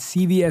happening at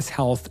CVS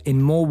Health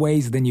in more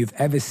ways than you've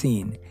ever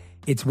seen.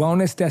 It's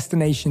wellness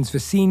destinations for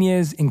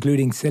seniors,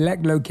 including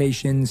select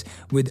locations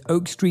with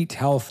Oak Street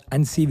Health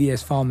and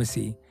CVS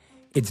Pharmacy.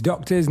 It's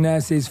doctors,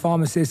 nurses,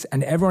 pharmacists,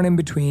 and everyone in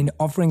between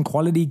offering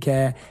quality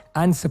care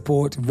and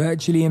support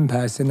virtually, in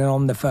person, and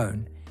on the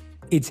phone.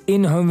 It's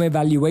in-home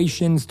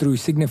evaluations through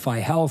Signify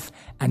Health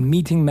and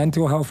meeting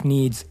mental health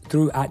needs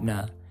through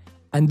Aetna.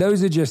 And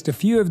those are just a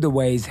few of the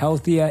ways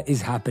healthier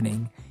is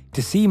happening.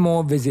 To see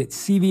more, visit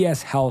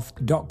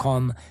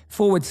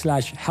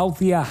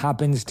cvshealth.com/healthier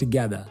happens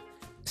together.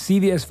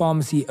 CVS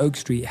Pharmacy, Oak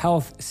Street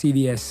Health,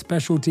 CVS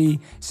Specialty,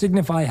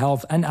 Signify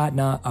Health, and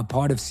Aetna are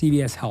part of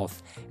CVS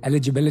Health.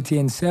 Eligibility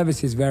and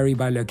services vary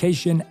by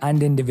location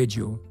and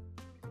individual.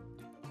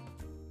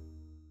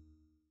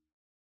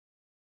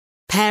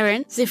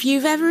 Parents, if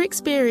you've ever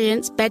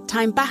experienced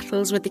bedtime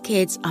battles with the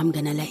kids, I'm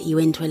going to let you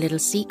into a little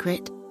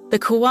secret. The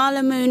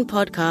Koala Moon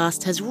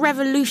podcast has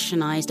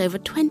revolutionized over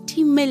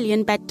 20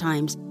 million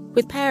bedtimes,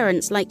 with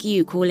parents like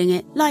you calling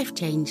it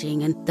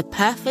life-changing and the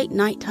perfect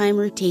nighttime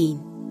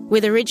routine.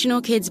 With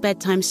original kids'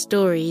 bedtime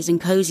stories and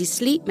cozy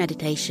sleep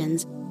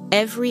meditations,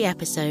 every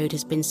episode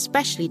has been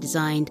specially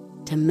designed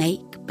to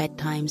make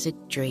bedtimes a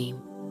dream.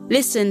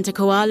 Listen to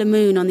Koala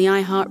Moon on the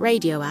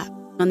iHeartRadio app,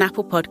 on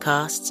Apple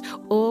Podcasts,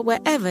 or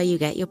wherever you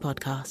get your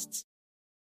podcasts.